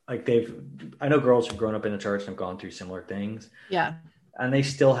like I know girls who've grown up in the church and have gone through similar things. Yeah. And they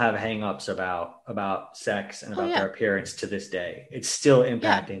still have hangups about sex and about their appearance to this day. It's still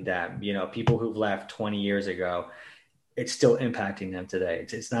impacting them. You know, people who've left 20 years ago, it's still impacting them today.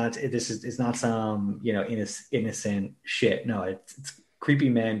 It's not some, you know, innocent shit. No, it's creepy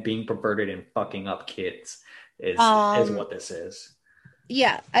men being perverted and fucking up kids is what this is.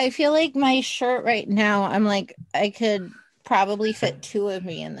 Yeah, I feel like my shirt right now, I'm like, I could probably fit two of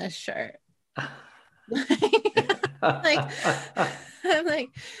me in this shirt. like, I'm like,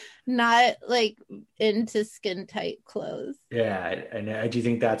 not like into skin tight clothes. Yeah, and do you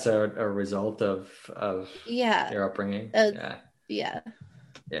think that's a result of Yeah. their upbringing? Uh, Yeah, yeah.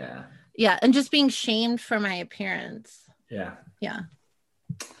 yeah, Yeah. And just being shamed for my appearance. yeah, Yeah.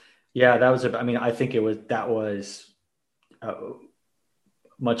 yeah. That was. I mean, I think that was uh,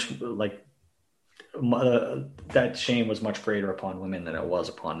 much like that shame was much greater upon women than it was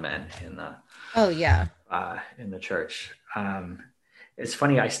upon men Oh, yeah. in the church. It's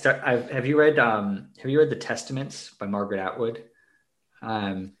funny. Have you read the Testaments by Margaret Atwood?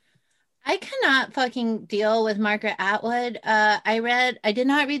 Um, I cannot fucking deal with Margaret Atwood. I did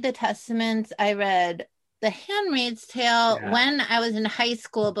not read the Testaments. I read The Handmaid's Tale yeah. when I was in high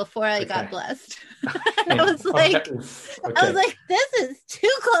school before I got Okay. blessed. And I was Okay. like, this is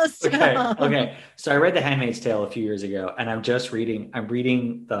too close to Okay. home. Okay. So I read The Handmaid's Tale a few years ago, and I'm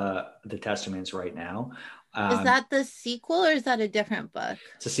reading the Testaments right now. Is Um, that the sequel or is that a different book?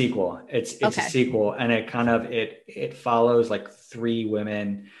 it's a sequel. It's a Okay. sequel, and it follows like three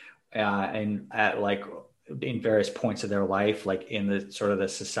women, and at like in various points of their life, like in the sort of the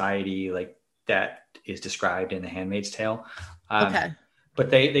society like that is described in The Handmaid's Tale. Um, Okay. but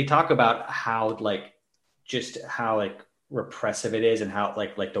they talk about how like just how like repressive it is, and how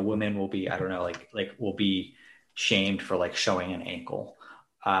like the women will be, I don't know, like will be shamed for like showing an ankle,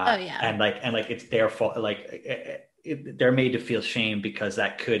 Oh yeah. and like it's their fault, like they're made to feel shame because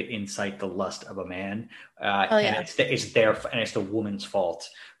that could incite the lust of a man, Oh and yeah. it's the woman's fault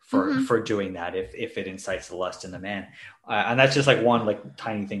for Mm-hmm. doing that if it incites the lust in the man, and that's just like one like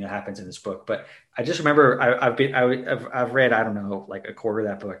tiny thing that happens in this book. But I just remember I've read, I don't know, like a quarter of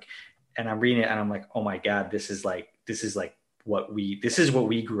that book, and I'm reading it and I'm like, oh my god, this is what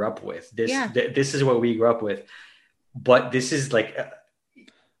we grew up with. Yeah. This is what we grew up with, but this is like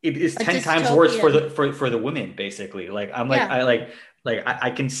it is A 10 times worse dystopian. for the women, basically. Like I'm like Yeah.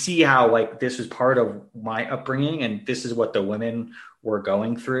 I can see how like this was part of my upbringing, and this is what the women were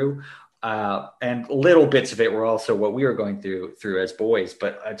going through, and little bits of it were also what we were going through as boys.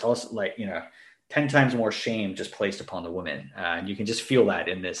 But it's also like, 10 times more shame just placed upon the women, and you can just feel that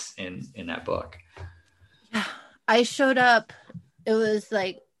in that book. Yeah. I showed up. It was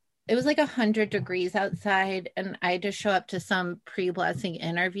like it was like 100 degrees outside, and I had to show up to some pre-blessing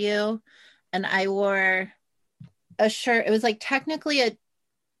interview, and I wore a shirt. It was like technically a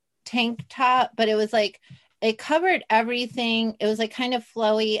tank top, but it was like it covered everything. It was like kind of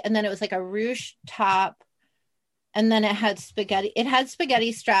flowy, and then it was like a ruche top, and then it had spaghetti. It had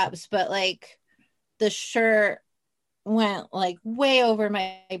spaghetti straps, but like the shirt went like way over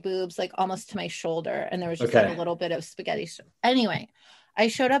my boobs, like almost to my shoulder, and there was just like a Okay. little bit of spaghetti. Anyway, I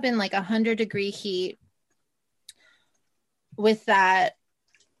showed up in like 100-degree heat with that.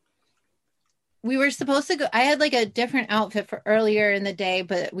 We were supposed to go. I had like a different outfit for earlier in the day,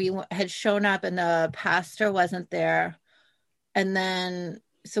 but we had shown up and the pastor wasn't there. And then,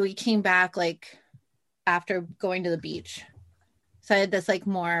 so we came back like after going to the beach. So I had this like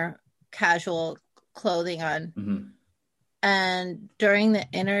more casual clothing on. Mm-hmm. And during the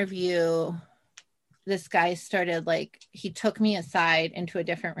interview, this guy started like, he took me aside into a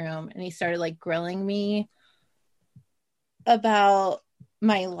different room and he started like grilling me about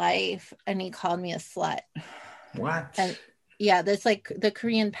my life, and he called me a slut. What? And yeah, this like the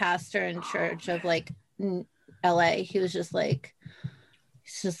Korean pastor in church of like LA. He's just like,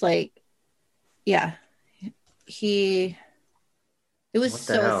 yeah, he, it was What the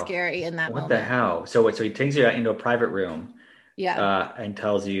so hell? scary in that What the moment. hell? So he takes you out into a private room, Yeah. and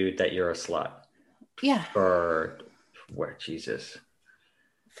tells you that you're a slut Yeah. for where Jesus.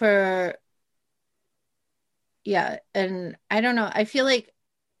 For, yeah. And I don't know. I feel like,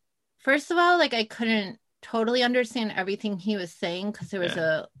 first of all, like I couldn't totally understand everything he was saying because there was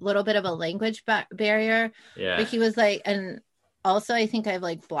Yeah. a little bit of a language barrier. But Yeah. he was like, and also I think I've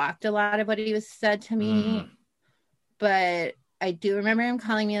like blocked a lot of what he was said to me. Mm. But I do remember him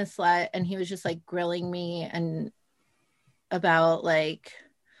calling me a slut, and he was just like grilling me and about like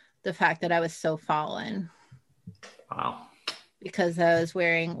the fact that I was so fallen Wow. because I was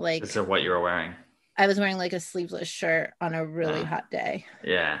wearing This like is what you were wearing. I was wearing like a sleeveless shirt on a really hot day.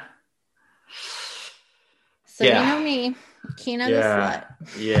 Yeah. So you Yeah. know me, Kina the Yeah.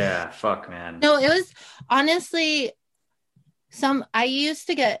 slut. Yeah. Fuck, man. No, it was honestly I used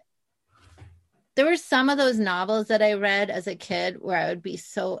to get, there were some of those novels that I read as a kid where I would be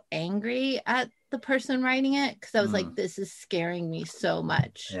so angry at the person writing it because I was like, Mm. this is scaring me so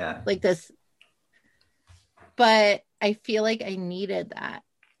much. Yeah. Like this, but I feel like I needed that.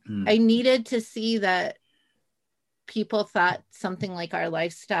 I Mm. needed to see that people thought something like our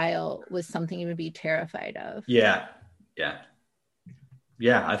lifestyle was something to be terrified of. Yeah. Yeah.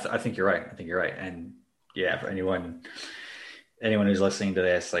 Yeah, I think you're right. I think you're right. And yeah, for anyone who's listening to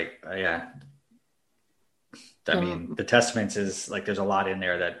this, like, yeah, I mean, Um, the Testaments is like there's a lot in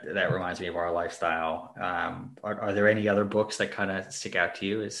there that reminds me of our lifestyle. Are there any other books that kind of stick out to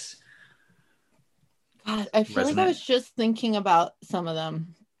you as God, I feel like I resonant? was just thinking about some of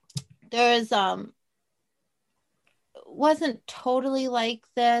them. There's wasn't totally like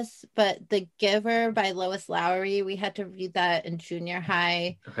this, but The Giver by Lois Lowry, we had to read that in junior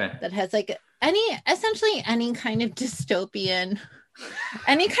high. Okay. That has like essentially any kind of dystopian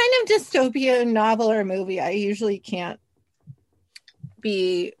novel or movie. I usually can't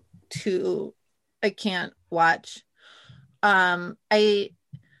be too, I can't watch. I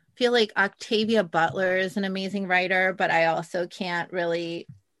feel like Octavia Butler is an amazing writer, but I also can't really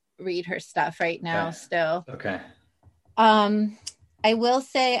read her stuff right now Okay. still. Okay. Um, I will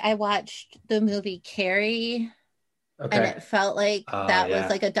say I watched the movie Carrie, and Okay. it felt like Oh that was yeah.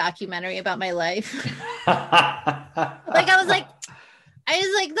 like a documentary about my life. Like I was like,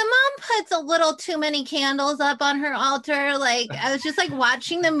 the mom puts a little too many candles up on her altar. Like I was just like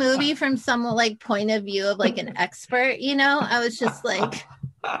watching the movie from some like point of view of like an expert, you know? I was just like,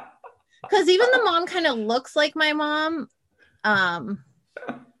 because even the mom kind of looks like my mom. Um,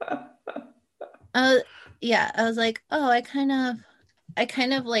 uh, yeah, I was like, oh, I kind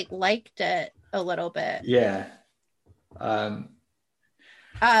of like liked it a little bit. Yeah. Um,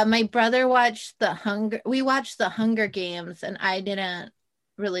 My brother watched we watched the Hunger Games, and I didn't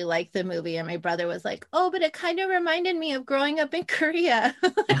really like the movie. And my brother was like, oh, but it kind of reminded me of growing up in Korea.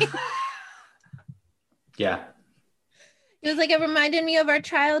 yeah. It was like, it reminded me of our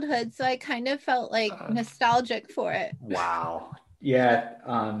childhood. So I kind of felt like Uh, nostalgic for it. wow. Yeah.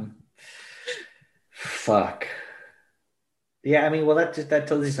 Fuck. Yeah. I mean, well, that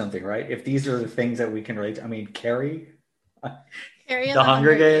tells you something, right? If these are the things that we can relate to, I mean, Carrie, Carrie and The the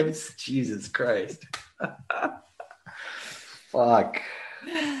Hunger Hunger Games, Jesus Christ. Fuck.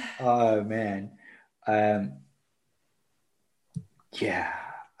 Games. Oh man. Um, yeah.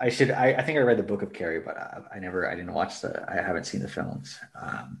 I think I read the book of Carrie, but I didn't watch I haven't seen the films.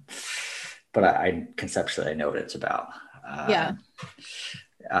 But I conceptually I know what it's about. Yeah.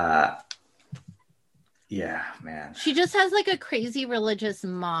 Uh, yeah, man. She just has like a crazy religious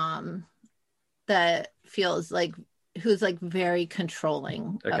mom that feels like, who's like very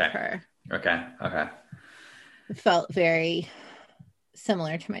controlling of Okay. her. Okay. Okay. It felt very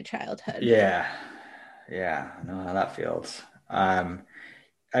similar to my childhood. Yeah. Yeah. I know how that feels.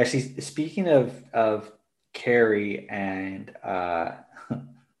 Actually, speaking of Carrie and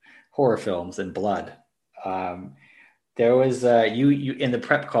horror films and blood, there was you in the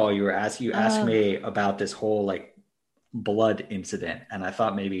prep call you asked Oh, me about this whole like blood incident, and I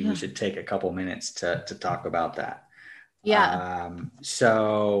thought maybe we yeah. should take a couple minutes to talk about that. Yeah.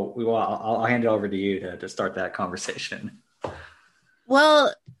 So I'll hand it over to you to start that conversation.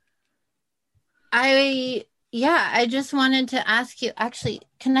 Well, I just wanted to ask you, actually,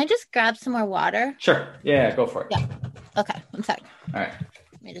 can I just grab some more water? Sure. Yeah, go for it. Yeah. Okay. One sec. All right.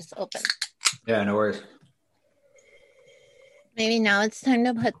 Let me just open. Yeah, no worries. Maybe now it's time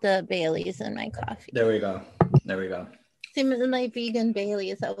to put the Baileys in my coffee. There we go. There we go. Same with my vegan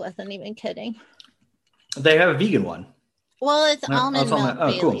Baileys. I wasn't even kidding. They have a vegan one. Well, it's almond milk Oh,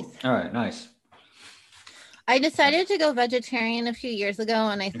 Baileys. cool. All right, nice. I decided to go vegetarian a few years ago,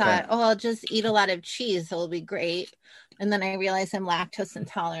 and I thought, oh, I'll just eat a lot of cheese. It'll be great. And then I realized I'm lactose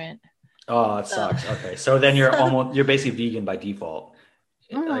intolerant. Oh, it sucks. Okay, so then you're basically vegan by default.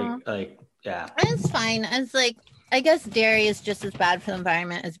 Like yeah. It's fine. It's like, I guess dairy is just as bad for the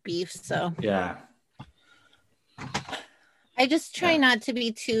environment as beef. So Yeah. I just try not to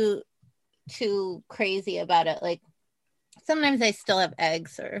be too crazy about it. Like sometimes I still have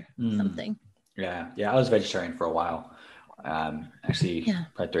eggs or something. Yeah. I was vegetarian for a while. Actually,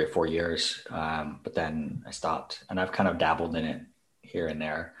 probably 3 or 4 years. But then I stopped, and I've kind of dabbled in it here and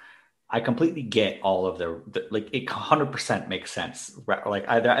there. I completely get all of the like it 100% makes sense. Like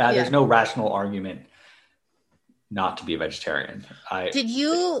there's no rational argument not to be a vegetarian. Did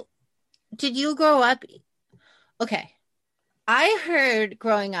you grow up? Okay. I heard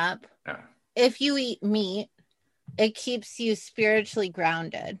growing up, if you eat meat, it keeps you spiritually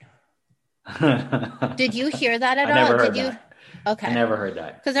grounded. Did you hear that at all? I never heard that. Okay. I never heard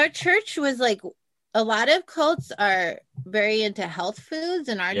that. Because our church was like, a lot of cults are very into health foods,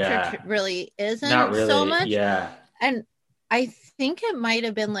 and our church really isn't. Not really, so much. Yeah. And I think it might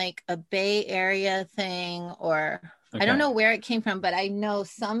have been like a Bay Area thing, or I don't know where it came from, but I know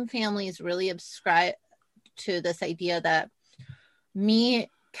some families really subscribe to this idea that meat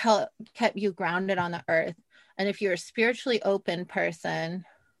kept you grounded on the earth. And if you're a spiritually open person,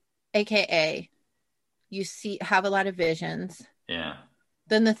 aka you have a lot of visions, Yeah.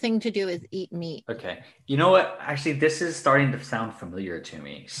 then the thing to do is eat meat. Okay. You know what? Actually, this is starting to sound familiar to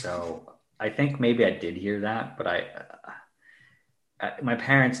me. So I think maybe I did hear that, but my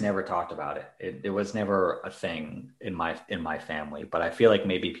parents never talked about it. It was never a thing in my family, but I feel like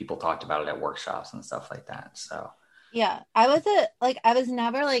maybe people talked about it at workshops and stuff like that. So Yeah, I was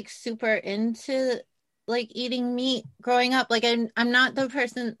never like super into like eating meat growing up. Like I'm not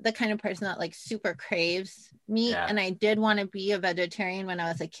the kind of person that like super craves meat. yeah, And I did want to be a vegetarian when I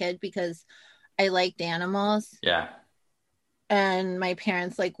was a kid because I liked animals. yeah, And my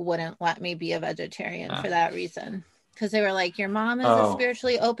parents like wouldn't let me be a vegetarian yeah. for that reason. Because they were like, your mom is a Oh,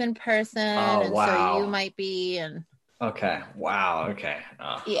 spiritually open person, oh, and so you wow. might be. And Okay, wow. Okay.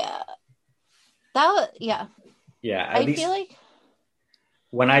 yeah, yeah. Yeah. At I feel least like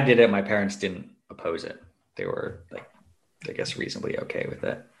when I did it, my parents didn't oppose it. They were like, I guess, reasonably okay with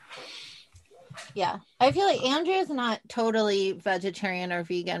it. yeah, I feel like Andrew is not totally vegetarian or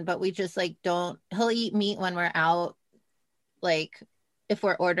vegan, but we just like he'll eat meat when we're out, like if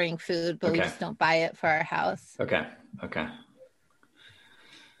we're ordering food, but we Okay. just don't buy it for our house. Okay. Okay.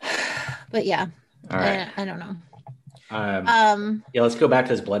 But yeah, All right. I don't know. Yeah, let's go back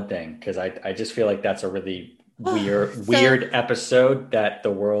to this blood thing because I just feel like that's a really So, weird episode that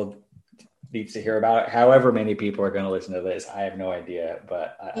the world needs to hear about. However many people are going to listen to this, I have no idea,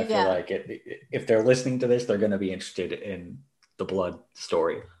 but I feel like if they're listening to this, they're going to be interested in the blood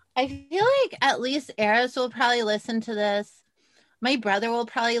story. I feel like at least Eris will probably listen to this. My brother will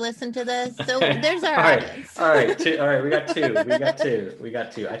probably listen to this. So there's our audience. All right. We got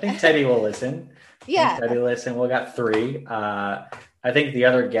two. I think Teddy will listen. Yeah. Teddy will listen. We got three. I think the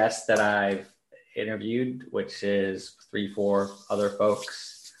other guests that I've interviewed, which is 3-4 other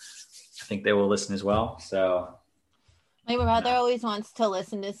folks, I think they will listen as well. So my brother always wants to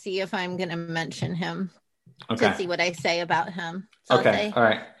listen to see if I'm going to mention him. To see what I say about him. So okay. I'll say, all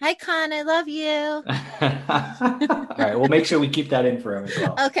right. Hi, Con. I love you. All right. We'll make sure we keep that in for him as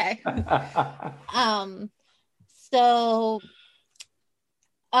well. Okay. So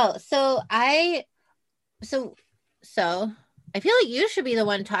I feel like you should be the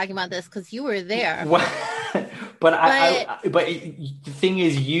one talking about this because you were there. But the thing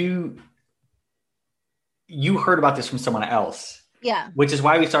is, you heard about this from someone else. Yeah. Which is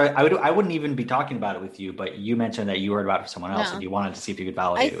why we started. I wouldn't even be talking about it with you, but you mentioned that you heard about it from someone else and you wanted to see if you could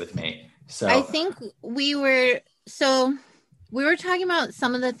validate it with me. So I think we were talking about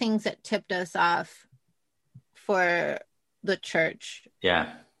some of the things that tipped us off for the church.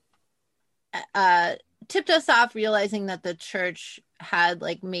 Yeah. Tipped us off realizing that the church had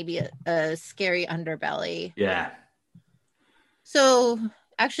like maybe a scary underbelly. Yeah. So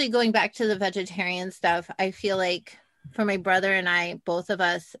actually going back to the vegetarian stuff, I feel like for my brother and I, both of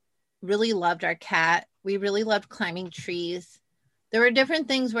us really loved our cat. We really loved climbing trees. There were different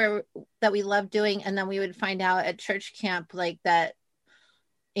things that we loved doing. And then we would find out at church camp, like that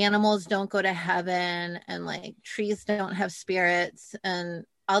animals don't go to heaven and like trees don't have spirits and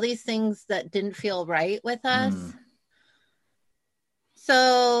all these things that didn't feel right with us.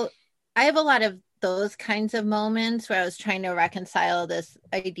 So I have a lot of those kinds of moments where I was trying to reconcile this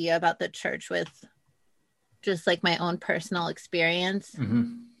idea about the church with just like my own personal experience.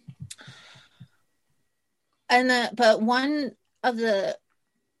 Mm-hmm. But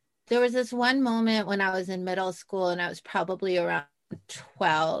there was this one moment when I was in middle school and I was probably around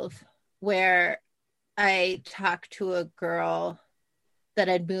 12 where I talked to a girl that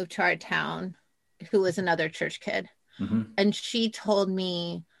had moved to our town who was another church kid. Mm-hmm. And she told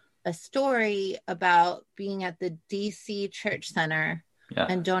me a story about being at the DC Church Center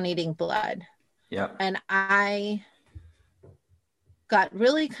and donating blood. Yeah. And I got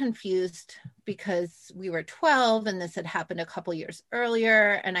really confused because we were 12 and this had happened a couple years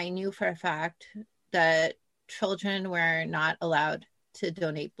earlier. And I knew for a fact that children were not allowed to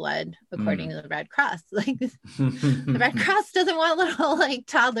donate blood according to the Red Cross. Like the Red Cross doesn't want little like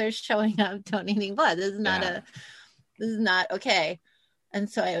toddlers showing up donating blood. This is not okay. And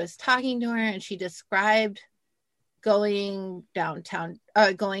so I was talking to her and she described going downtown,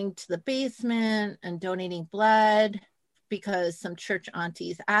 going to the basement and donating blood because some church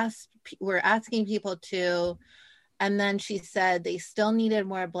aunties were asking people to. And then she said they still needed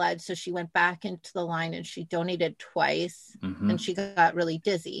more blood. So she went back into the line and she donated twice and she got really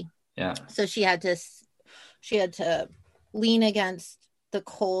dizzy. Yeah. So she had to lean against the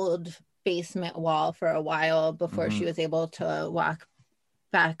cold basement wall for a while before she was able to walk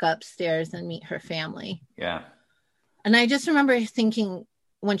back upstairs and meet her family. Yeah. And I just remember thinking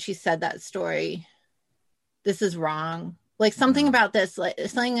when she said that story, this is wrong. Like something about this, like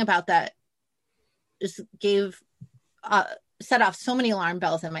something about that just set off so many alarm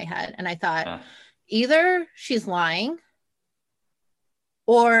bells in my head. And I thought either she's lying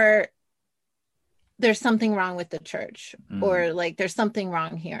or there's something wrong with the church or like there's something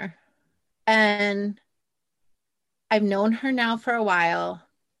wrong here. And I've known her now for a while.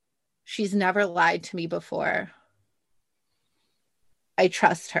 She's never lied to me before. I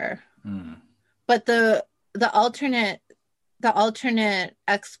trust her. But the alternate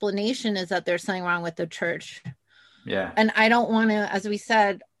explanation is that there's something wrong with the church. Yeah. And I don't want to, as we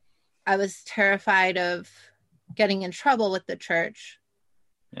said, I was terrified of getting in trouble with the church.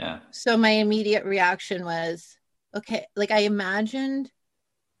 Yeah. So my immediate reaction was, okay, like I imagined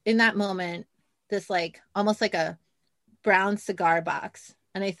in that moment, this like almost like a brown cigar box.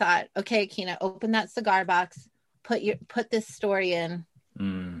 And I thought, okay, Kina, open that cigar box, put this story in,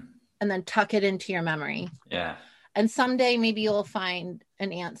 and then tuck it into your memory. Yeah. And someday maybe you'll find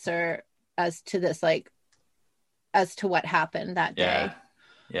an answer as to this, like as to what happened that day.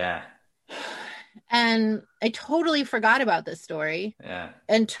 Yeah. And I totally forgot about this story. Yeah.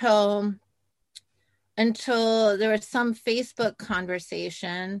 Until there was some Facebook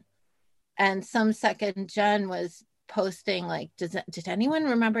conversation and some second gen was posting like, did anyone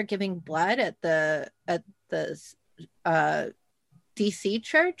remember giving blood at the DC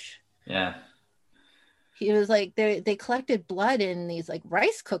church? Yeah. He was like, they collected blood in these like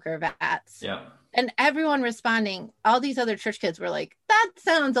rice cooker vats. Yeah. And everyone responding, all these other church kids were like, that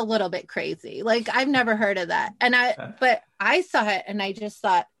sounds a little bit crazy. Like, I've never heard of that. But I saw it and I just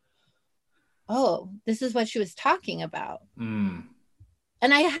thought, oh, this is what she was talking about. And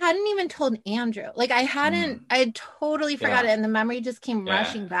I hadn't even told Andrew. Like I had totally forgot it. And the memory just came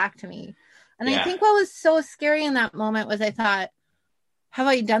rushing back to me. And I think what was so scary in that moment was I thought, have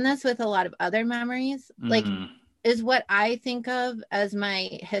I done this with a lot of other memories? Like, is what I think of as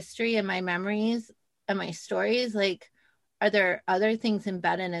my history and my memories and my stories, like, are there other things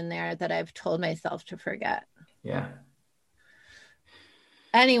embedded in there that I've told myself to forget? Yeah.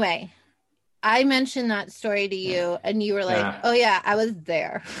 Anyway, I mentioned that story to you and you were like, oh yeah, I was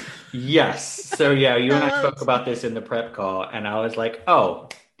there. Yes. So yeah, you and I spoke about this in the prep call and I was like, oh,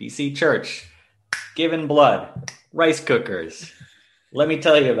 DC church, giving blood, rice cookers. Let me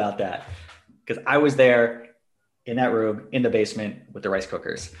tell you about that. Because I was there in that room in the basement with the rice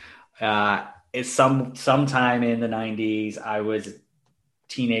cookers. It's sometime in the 90s. I was a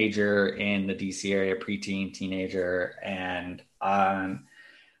teenager in the DC area, preteen teenager. And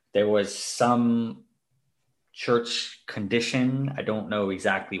there was some church condition. I don't know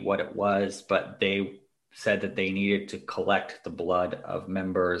exactly what it was, but they said that they needed to collect the blood of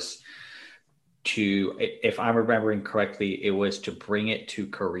members to, if I'm remembering correctly, it was to bring it to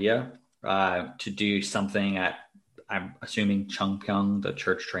Korea to do something at, I'm assuming Chungpyeong, the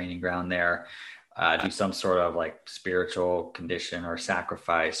church training ground there, do some sort of like spiritual condition or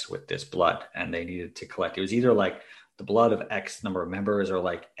sacrifice with this blood. And they needed to collect, it was either like the blood of X number of members or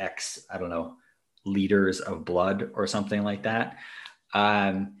like X, I don't know, liters of blood or something like that.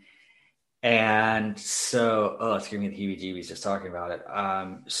 And so, it's giving me the heebie-jeebies just talking about it.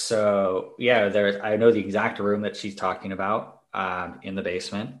 So yeah, I know the exact room that she's talking about in the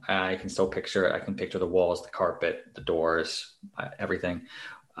basement. I can still picture it. I can picture the walls, the carpet, the doors, everything.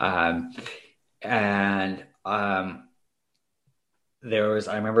 I remember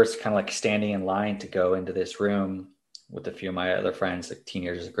kind of like standing in line to go into this room with a few of my other friends, like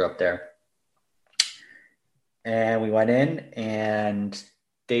teenagers that grew up there. And we went in and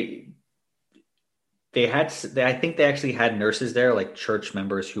I think they actually had nurses there, like church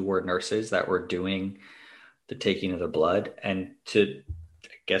members who were nurses that were doing the taking of the blood. And I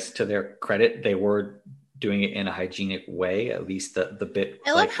guess to their credit, they were doing it in a hygienic way, at least the bit.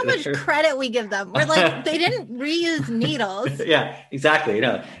 I love how much credit we give them. We're like, they didn't reuse needles. Yeah, exactly.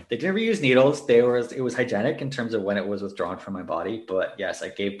 No, they didn't reuse needles. It was hygienic in terms of when it was withdrawn from my body. But yes, I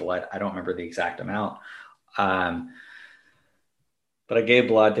gave blood. I don't remember the exact amount. But I gave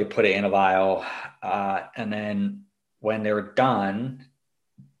blood, they put it in a vial. And then when they were done,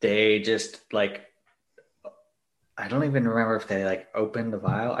 they just like, I don't even remember if they like opened the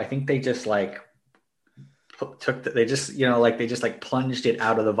vial. I think they just like they just plunged it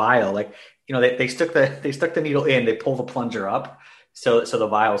out of the vial. Like, they stuck the needle in, they pull the plunger up. So the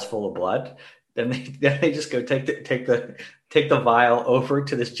vial's full of blood. Then they just go take the vial over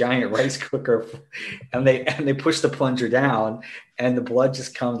to this giant rice cooker and they push the plunger down and the blood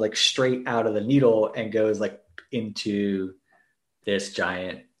just comes like straight out of the needle and goes like into this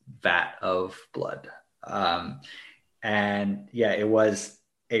giant vat of blood. And yeah, it was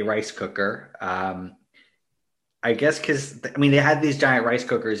a rice cooker. I guess because I mean they had these giant rice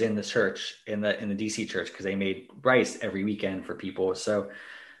cookers in the church in the DC church because they made rice every weekend for people. So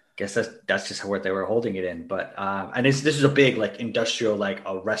I guess that's just what they were holding it in. But and this is a big like industrial like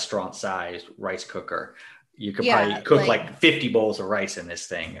a restaurant sized rice cooker. You could probably Yeah, cook like 50 bowls of rice in this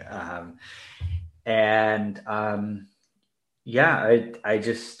thing. And yeah, I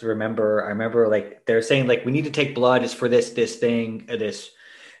just remember I remember like they're saying like we need to take blood. It's for this thing this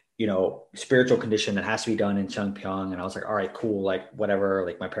spiritual condition that has to be done in Chungpyong. And I was like, all right, cool. Like whatever,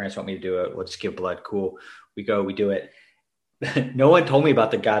 like my parents want me to do it. We'll just give blood. Cool. We go, we do it. No one told me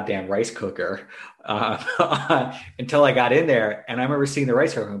about the goddamn rice cooker until I got in there. And I remember seeing the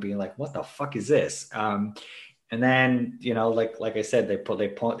rice cooker and being like, what the fuck is this? And then, like I said, they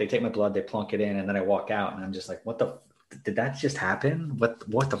take my blood, they plunk it in, and then I walk out and I'm just like, did that just happen?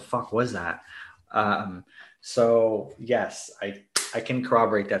 What the fuck was that? So yes, I can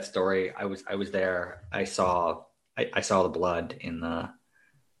corroborate that story. I was there. I saw the blood in the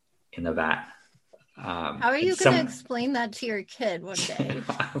vat. how are you going to explain that to your kid one day?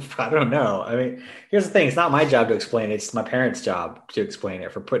 I don't know. I mean, here's the thing: it's not my job to explain it. It's my parents' job to explain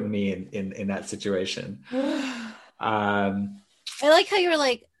it for putting me in that situation. I like how you were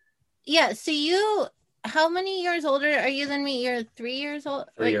like, yeah. So how many years older are you than me? You're 3 years old.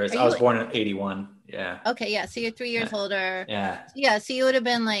 3 years. I was born in 81. Yeah. Okay. Yeah. So you're 3 years older. Yeah. Yeah. So you would have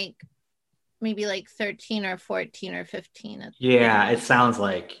been like maybe like 13 or 14 or 15. Yeah. It sounds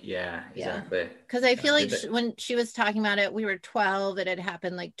like, yeah, exactly. Because I feel like when she was talking about it, we were 12. It had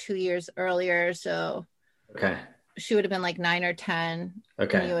happened like 2 years earlier. So okay. She would have been like 9 or 10.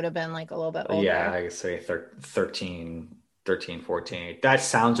 Okay. And you would have been like a little bit older. Yeah. I guess say 13, 14. That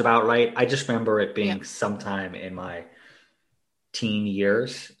sounds about right. I just remember it being sometime in my teen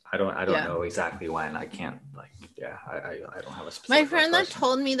years. I don't know exactly when. I can't I don't have a specific. My friend that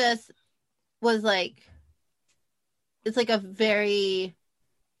told me this was like, it's like a very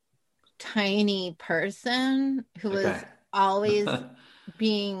tiny person who was always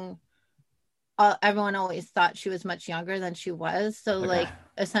being, everyone always thought she was much younger than she was. So like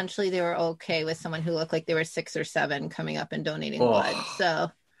essentially they were okay with someone who looked like they were 6 or 7 coming up and donating blood.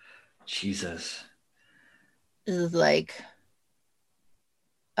 So Jesus. This is like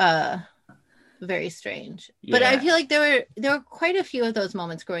very strange. Yeah. But I feel like there were quite a few of those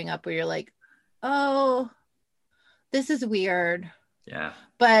moments growing up where you're like, oh, this is weird. Yeah.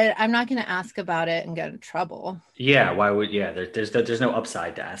 But I'm not going to ask about it and get in trouble. Yeah. Why would? Yeah. There's no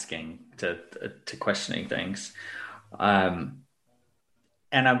upside to asking to questioning things. And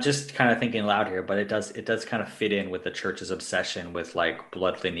I'm just kind of thinking loud here, but it does kind of fit in with the church's obsession with like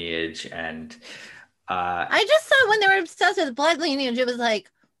blood lineage and. I just thought when they were obsessed with blood lineage, it was like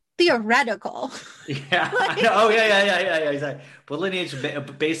theoretical. Yeah. Like, oh yeah, exactly. Blood lineage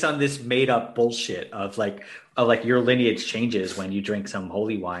based on this made up bullshit of like your lineage changes when you drink some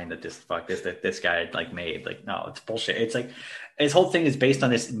holy wine that this guy like made. Like, no, it's bullshit. It's like his whole thing is based on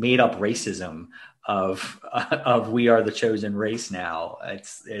this made up racism of we are the chosen race now.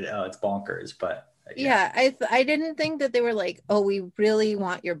 It's bonkers, but. Yeah, I didn't think that they were like, oh, we really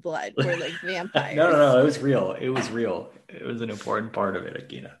want your blood. We're like vampires. No, it was real. It was an important part of it,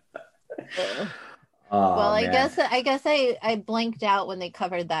 Akina. Well, I guess I blanked out when they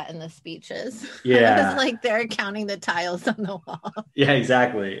covered that in the speeches. Yeah. It was like they're counting the tiles on the wall. Yeah,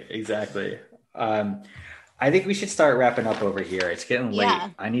 exactly. I think we should start wrapping up over here. It's getting late. Yeah.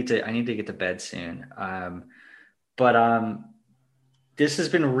 I need to get to bed soon. But this has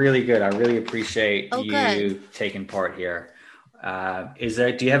been really good. I really appreciate you taking part here.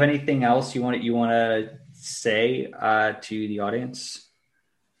 Do you have anything else you want to say to the audience?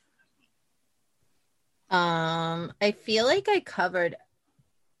 I feel like I covered.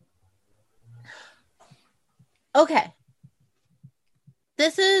 Okay.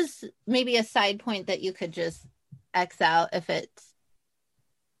 This is maybe a side point that you could just X out if it's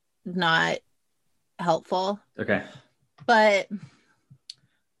not helpful. Okay. But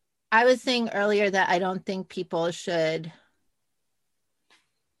I was saying earlier that I don't think people should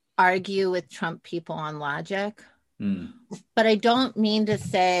argue with Trump people on logic. But I don't mean to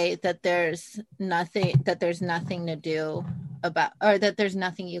say that there's nothing to do about, or that there's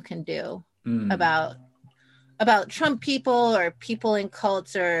nothing you can do about Trump people or people in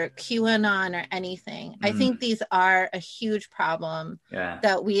cults or QAnon or anything. I think these are a huge problem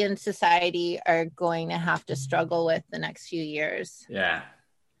that we in society are going to have to struggle with the next few years. Yeah.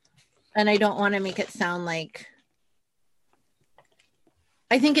 And I don't want to make it sound like,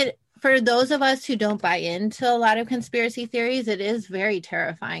 I think for those of us who don't buy into a lot of conspiracy theories, it is very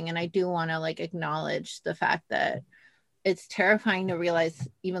terrifying. And I do want to like acknowledge the fact that it's terrifying to realize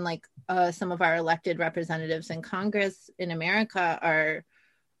even like some of our elected representatives in Congress in America are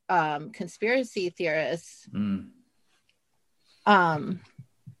conspiracy theorists.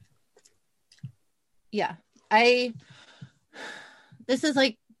 Yeah, this is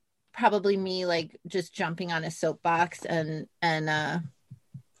like probably me like just jumping on a soapbox and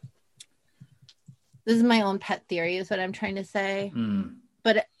this is my own pet theory is what I'm trying to say.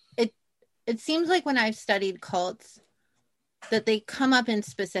 But it seems like when I've studied cults that they come up in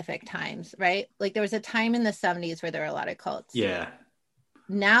specific times, right? Like there was a time in the 70s where there were a lot of cults. Yeah.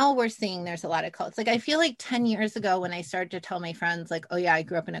 Now we're seeing there's a lot of cults. Like I feel like 10 years ago when I started to tell my friends like, oh yeah, I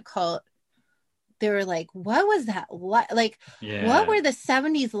grew up in a cult, they were like, what was that like? What were the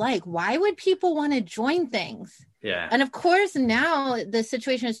 70s like? Why would people want to join things? Yeah. And of course now the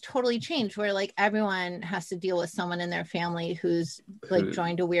situation has totally changed where like everyone has to deal with someone in their family who's like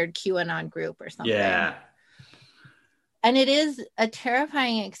joined a weird QAnon group or something. Yeah. And it is a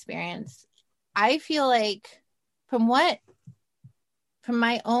terrifying experience. I feel like from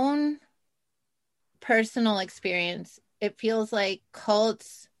my own personal experience, it feels like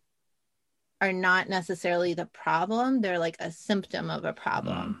cults are not necessarily the problem. They're like a symptom of a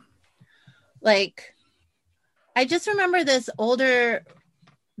problem. Like, I just remember this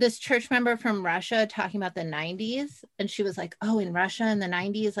church member from Russia talking about the 90s. And she was like, oh, in Russia in the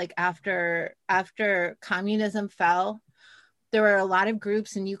 90s, like after communism fell, there were a lot of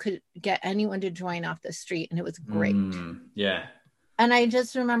groups and you could get anyone to join off the street and it was great. Yeah. And I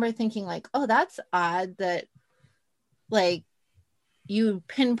just remember thinking like, oh, that's odd that like you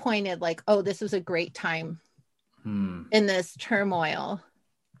pinpointed like, oh, this was a great time in this turmoil.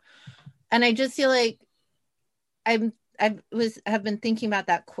 And I just feel like have been thinking about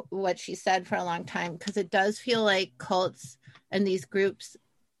that, what she said for a long time, because it does feel like cults and these groups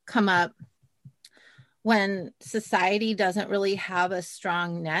come up when society doesn't really have a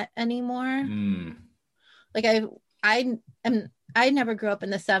strong net anymore. Like I never grew up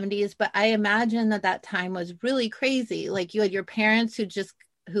in the 70s, but I imagine that time was really crazy. Like you had your parents who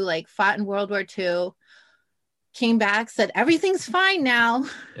like fought in World War II, came back, said, everything's fine now.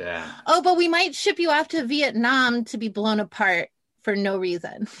 Yeah. Oh, but we might ship you off to Vietnam to be blown apart for no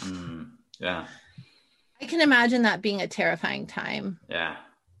reason. Yeah. I can imagine that being a terrifying time. Yeah.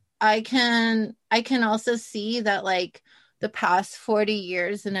 I can also see that like the past 40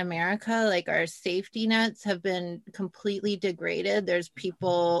 years in America, like our safety nets have been completely degraded. There's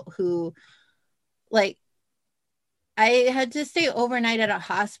people who like, I had to stay overnight at a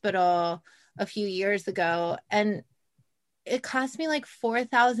hospital a few years ago and it cost me like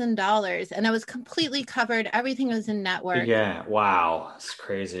 $4,000 and I was completely covered. Everything was in network. Yeah. Wow. It's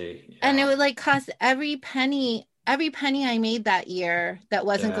crazy. Yeah. And it would like cost every penny I made that year that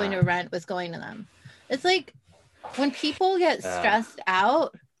wasn't going to rent was going to them. It's like when people get stressed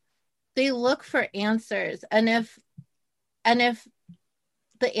out, they look for answers. And if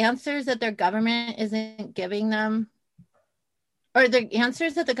the answers that their government isn't giving them, or the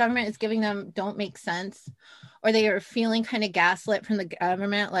answers that the government is giving them don't make sense, or they are feeling kind of gaslit from the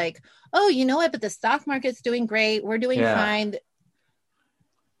government, like, oh, you know what, but the stock market's doing great, we're doing fine,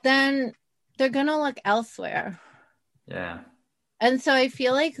 then they're going to look elsewhere. Yeah. And so I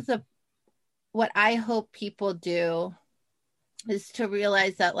feel like what I hope people do is to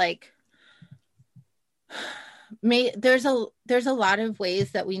realize that like there's a lot of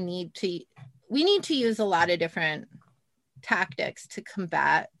ways that we need to use a lot of different tactics to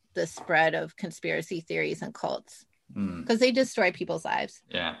combat the spread of conspiracy theories and cults because they destroy people's lives.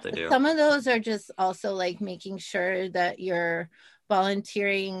 Yeah, they do. Some of those are just also like making sure that you're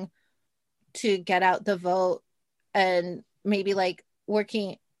volunteering to get out the vote and maybe like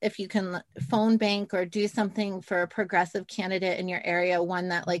working, if you can, phone bank or do something for a progressive candidate in your area, one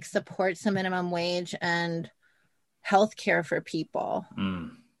that like supports the minimum wage and healthcare for people.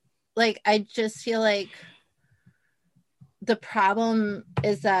 Like, I just feel like the problem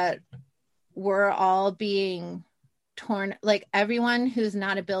is that we're all being torn, like everyone who's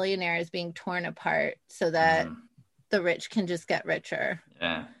not a billionaire is being torn apart so that the rich can just get richer.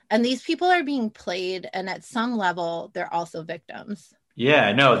 Yeah. And these people are being played, and at some level, they're also victims.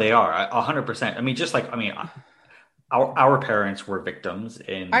 Yeah, no, they are 100%. I mean, just like, I mean, our parents were victims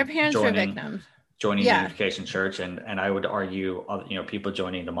in our parents were victims joining the Unification Church, and I would argue, you know, people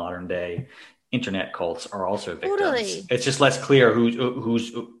joining the modern day internet cults are also victims. Totally. It's just less clear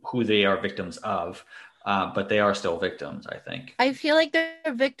who they are victims of, but they are still victims, I think. I feel like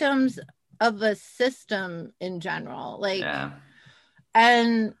they're victims of a system in general. Like,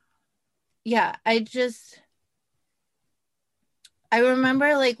 and I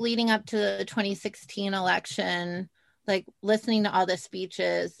remember like leading up to the 2016 election, like listening to all the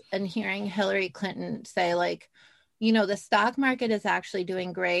speeches and hearing Hillary Clinton say, like, you know, the stock market is actually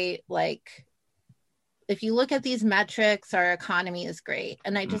doing great. Like, if you look at these metrics, our economy is great.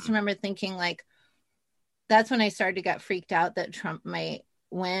 And I just remember thinking, like, that's when I started to get freaked out that Trump might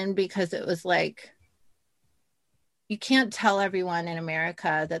win, because it was like, you can't tell everyone in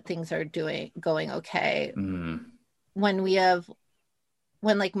America that things are going okay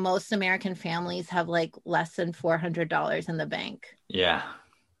when like most American families have like less than $400 in the bank. Yeah.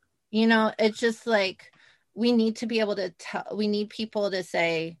 You know, it's just like, we need to be able to we need people to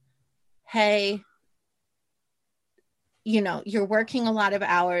say, hey, you know, you're working a lot of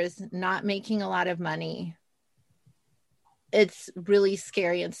hours, not making a lot of money. It's really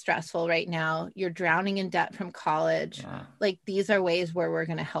scary and stressful right now. You're drowning in debt from college. Yeah. Like, these are ways where we're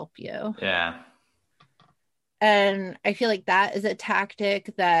going to help you. Yeah. And I feel like that is a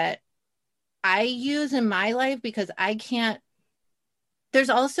tactic that I use in my life, because I can't. There's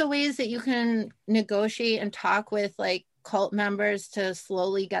also ways that you can negotiate and talk with like cult members to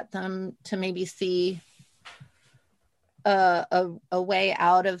slowly get them to maybe see a way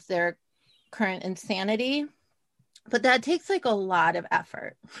out of their current insanity. But that takes like a lot of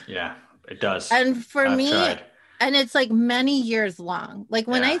effort. Yeah, it does. And for I've me, tried. and it's like many years long. Like,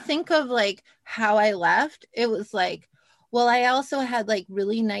 when I think of like how I left, it was like, well, I also had like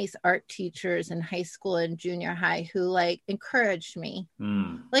really nice art teachers in high school and junior high who like encouraged me.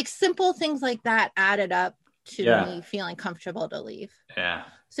 Like, simple things like that added up to me feeling comfortable to leave. Yeah.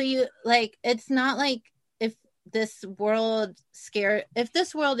 So you like, it's not like, if this world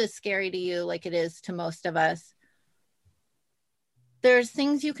is scary to you, like it is to most of us, there's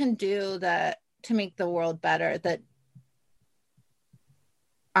things you can do to make the world better that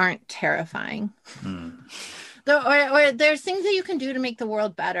aren't terrifying. Or there's things that you can do to make the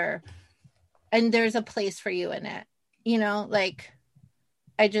world better, and there's a place for you in it. You know, like,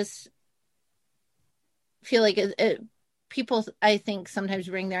 I just feel like people, I think, sometimes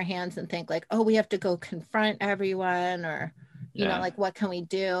wring their hands and think like, oh, we have to go confront everyone, or, you know, like, what can we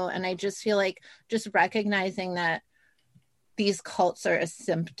do? And I just feel like just recognizing that these cults are a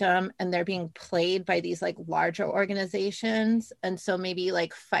symptom and they're being played by these like larger organizations. And so maybe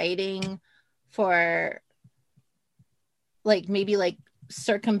like fighting for like, maybe like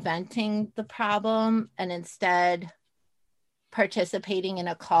circumventing the problem and instead participating in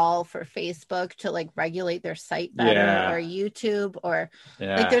a call for Facebook to like regulate their site better, or YouTube, or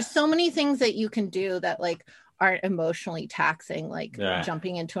like, there's so many things that you can do that like aren't emotionally taxing, like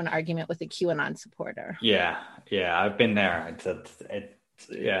jumping into an argument with a QAnon supporter. Yeah, I've been there. It's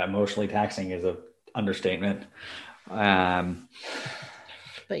emotionally taxing is an understatement. But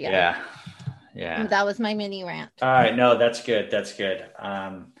yeah, that was my mini rant. All right, no, that's good. That's good.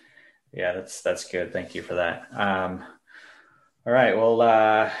 That's good. Thank you for that. All right, well,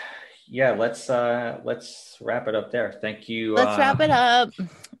 let's wrap it up there. Thank you. Let's wrap it up.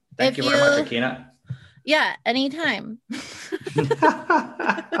 Thank you very much, Akina. Yeah, anytime. All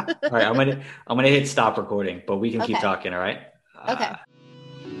right, I'm gonna hit stop recording, but we can keep talking. All right. Okay.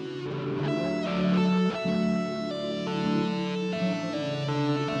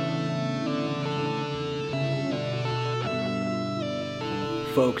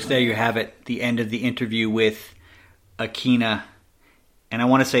 Folks, there you have it. The end of the interview with Akina. And I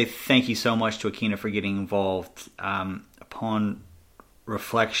want to say thank you so much to Akina for getting involved. Upon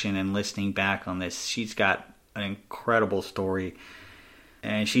reflection and listening back on this, she's got an incredible story,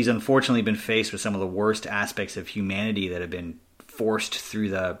 and she's unfortunately been faced with some of the worst aspects of humanity that have been forced through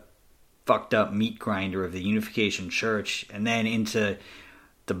the fucked up meat grinder of the Unification Church, and then into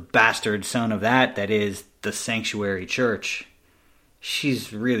the bastard son of that is the Sanctuary Church.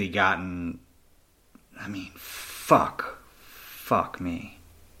 She's really gotten, I mean, fuck me.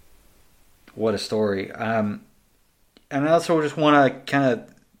 What a story. And I also just want to kind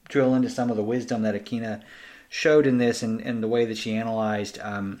of drill into some of the wisdom that Akina showed in this, and the way that she analyzed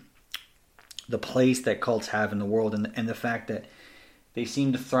the place that cults have in the world, and the fact that they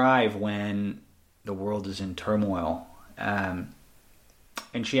seem to thrive when the world is in turmoil. And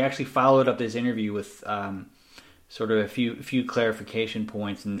she actually followed up this interview with sort of a few clarification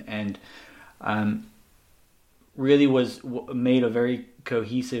points, and really made a very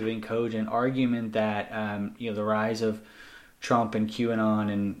cohesive and cogent argument that the rise of Trump and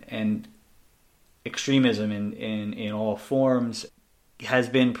QAnon and extremism in all forms has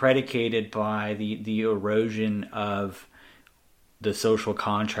been predicated by the erosion of the social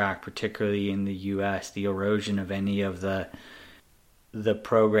contract, particularly in the U.S., the erosion of any of the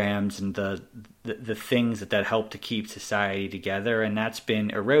programs and the things that help to keep society together, and that's been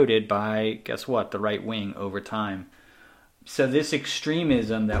eroded by, guess what, the right wing over time. So this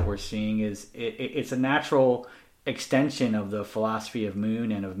extremism that we're seeing it's a natural extension of the philosophy of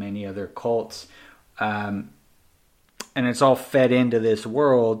Moon and of many other cults, and it's all fed into this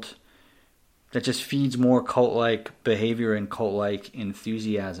world that just feeds more cult-like behavior and cult-like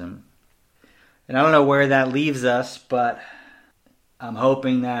enthusiasm. And I don't know where that leaves us, but I'm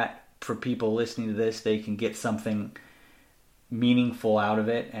hoping that for people listening to this, they can get something meaningful out of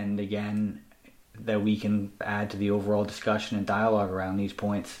it, and again, that we can add to the overall discussion and dialogue around these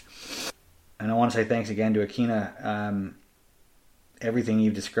points. And I want to say thanks again to Akina. Everything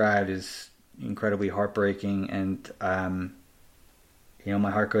you've described is incredibly heartbreaking, and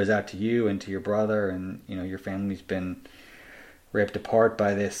my heart goes out to you and to your brother, and your family's been ripped apart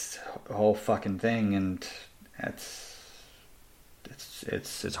by this whole fucking thing, and it's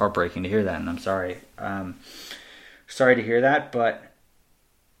heartbreaking to hear that, and I'm sorry. Sorry to hear that, but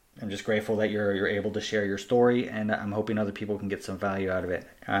I'm just grateful that you're able to share your story, and I'm hoping other people can get some value out of it.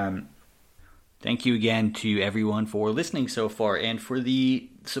 Thank you again to everyone for listening so far and for the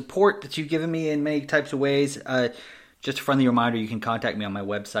support that you've given me in many types of ways. Just a friendly reminder, you can contact me on my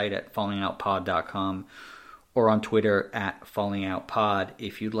website at fallingoutpod.com or on Twitter at fallingoutpod.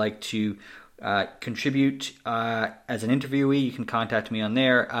 If you'd like to contribute as an interviewee, you can contact me on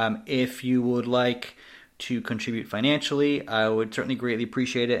there. If you would like to contribute financially, I would certainly greatly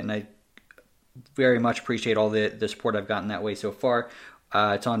appreciate it, and I very much appreciate all the support I've gotten that way so far.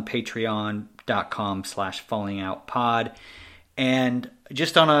 It's on patreon.com/fallingoutpod. And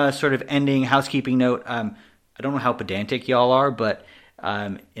just on a sort of ending housekeeping note, I don't know how pedantic y'all are, but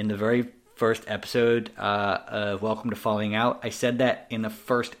in the very first episode of Welcome to Falling Out, I said that in the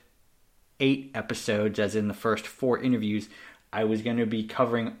first 8 episodes, as in the first 4 interviews, I was going to be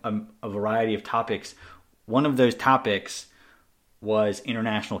covering a variety of topics. One of those topics was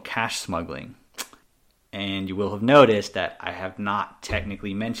international cash smuggling. And you will have noticed that I have not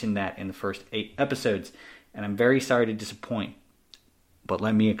technically mentioned that in the first 8 episodes. And I'm very sorry to disappoint. But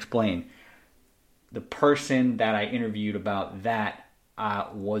let me explain. The person that I interviewed about that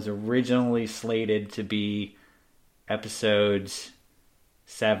was originally slated to be episodes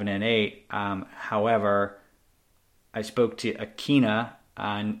 7 and 8. However, I spoke to Akina,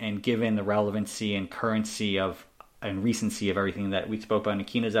 and given the relevancy and currency and recency of everything that we spoke about in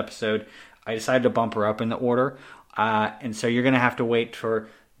Akina's episode, I decided to bump her up in the order. And so you're going to have to wait for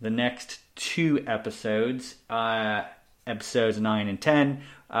the next 2 episodes, episodes 9 and 10.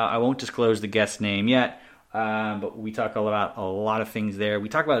 I won't disclose the guest name yet, but we talk about a lot of things there. We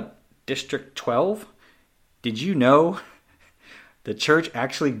talk about District 12. Did you know the church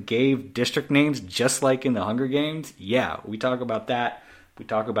actually gave district names just like in the Hunger Games? Yeah, we talk about that. We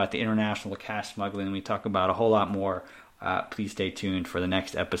talk about the international cash smuggling, and we talk about a whole lot more. Please stay tuned for the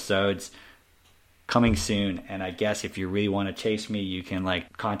next episodes coming soon. And I guess if you really want to chase me, you can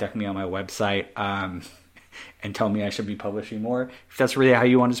contact me on my website and tell me I should be publishing more, if that's really how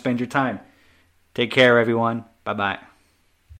you want to spend your time. Take care, everyone. Bye-bye.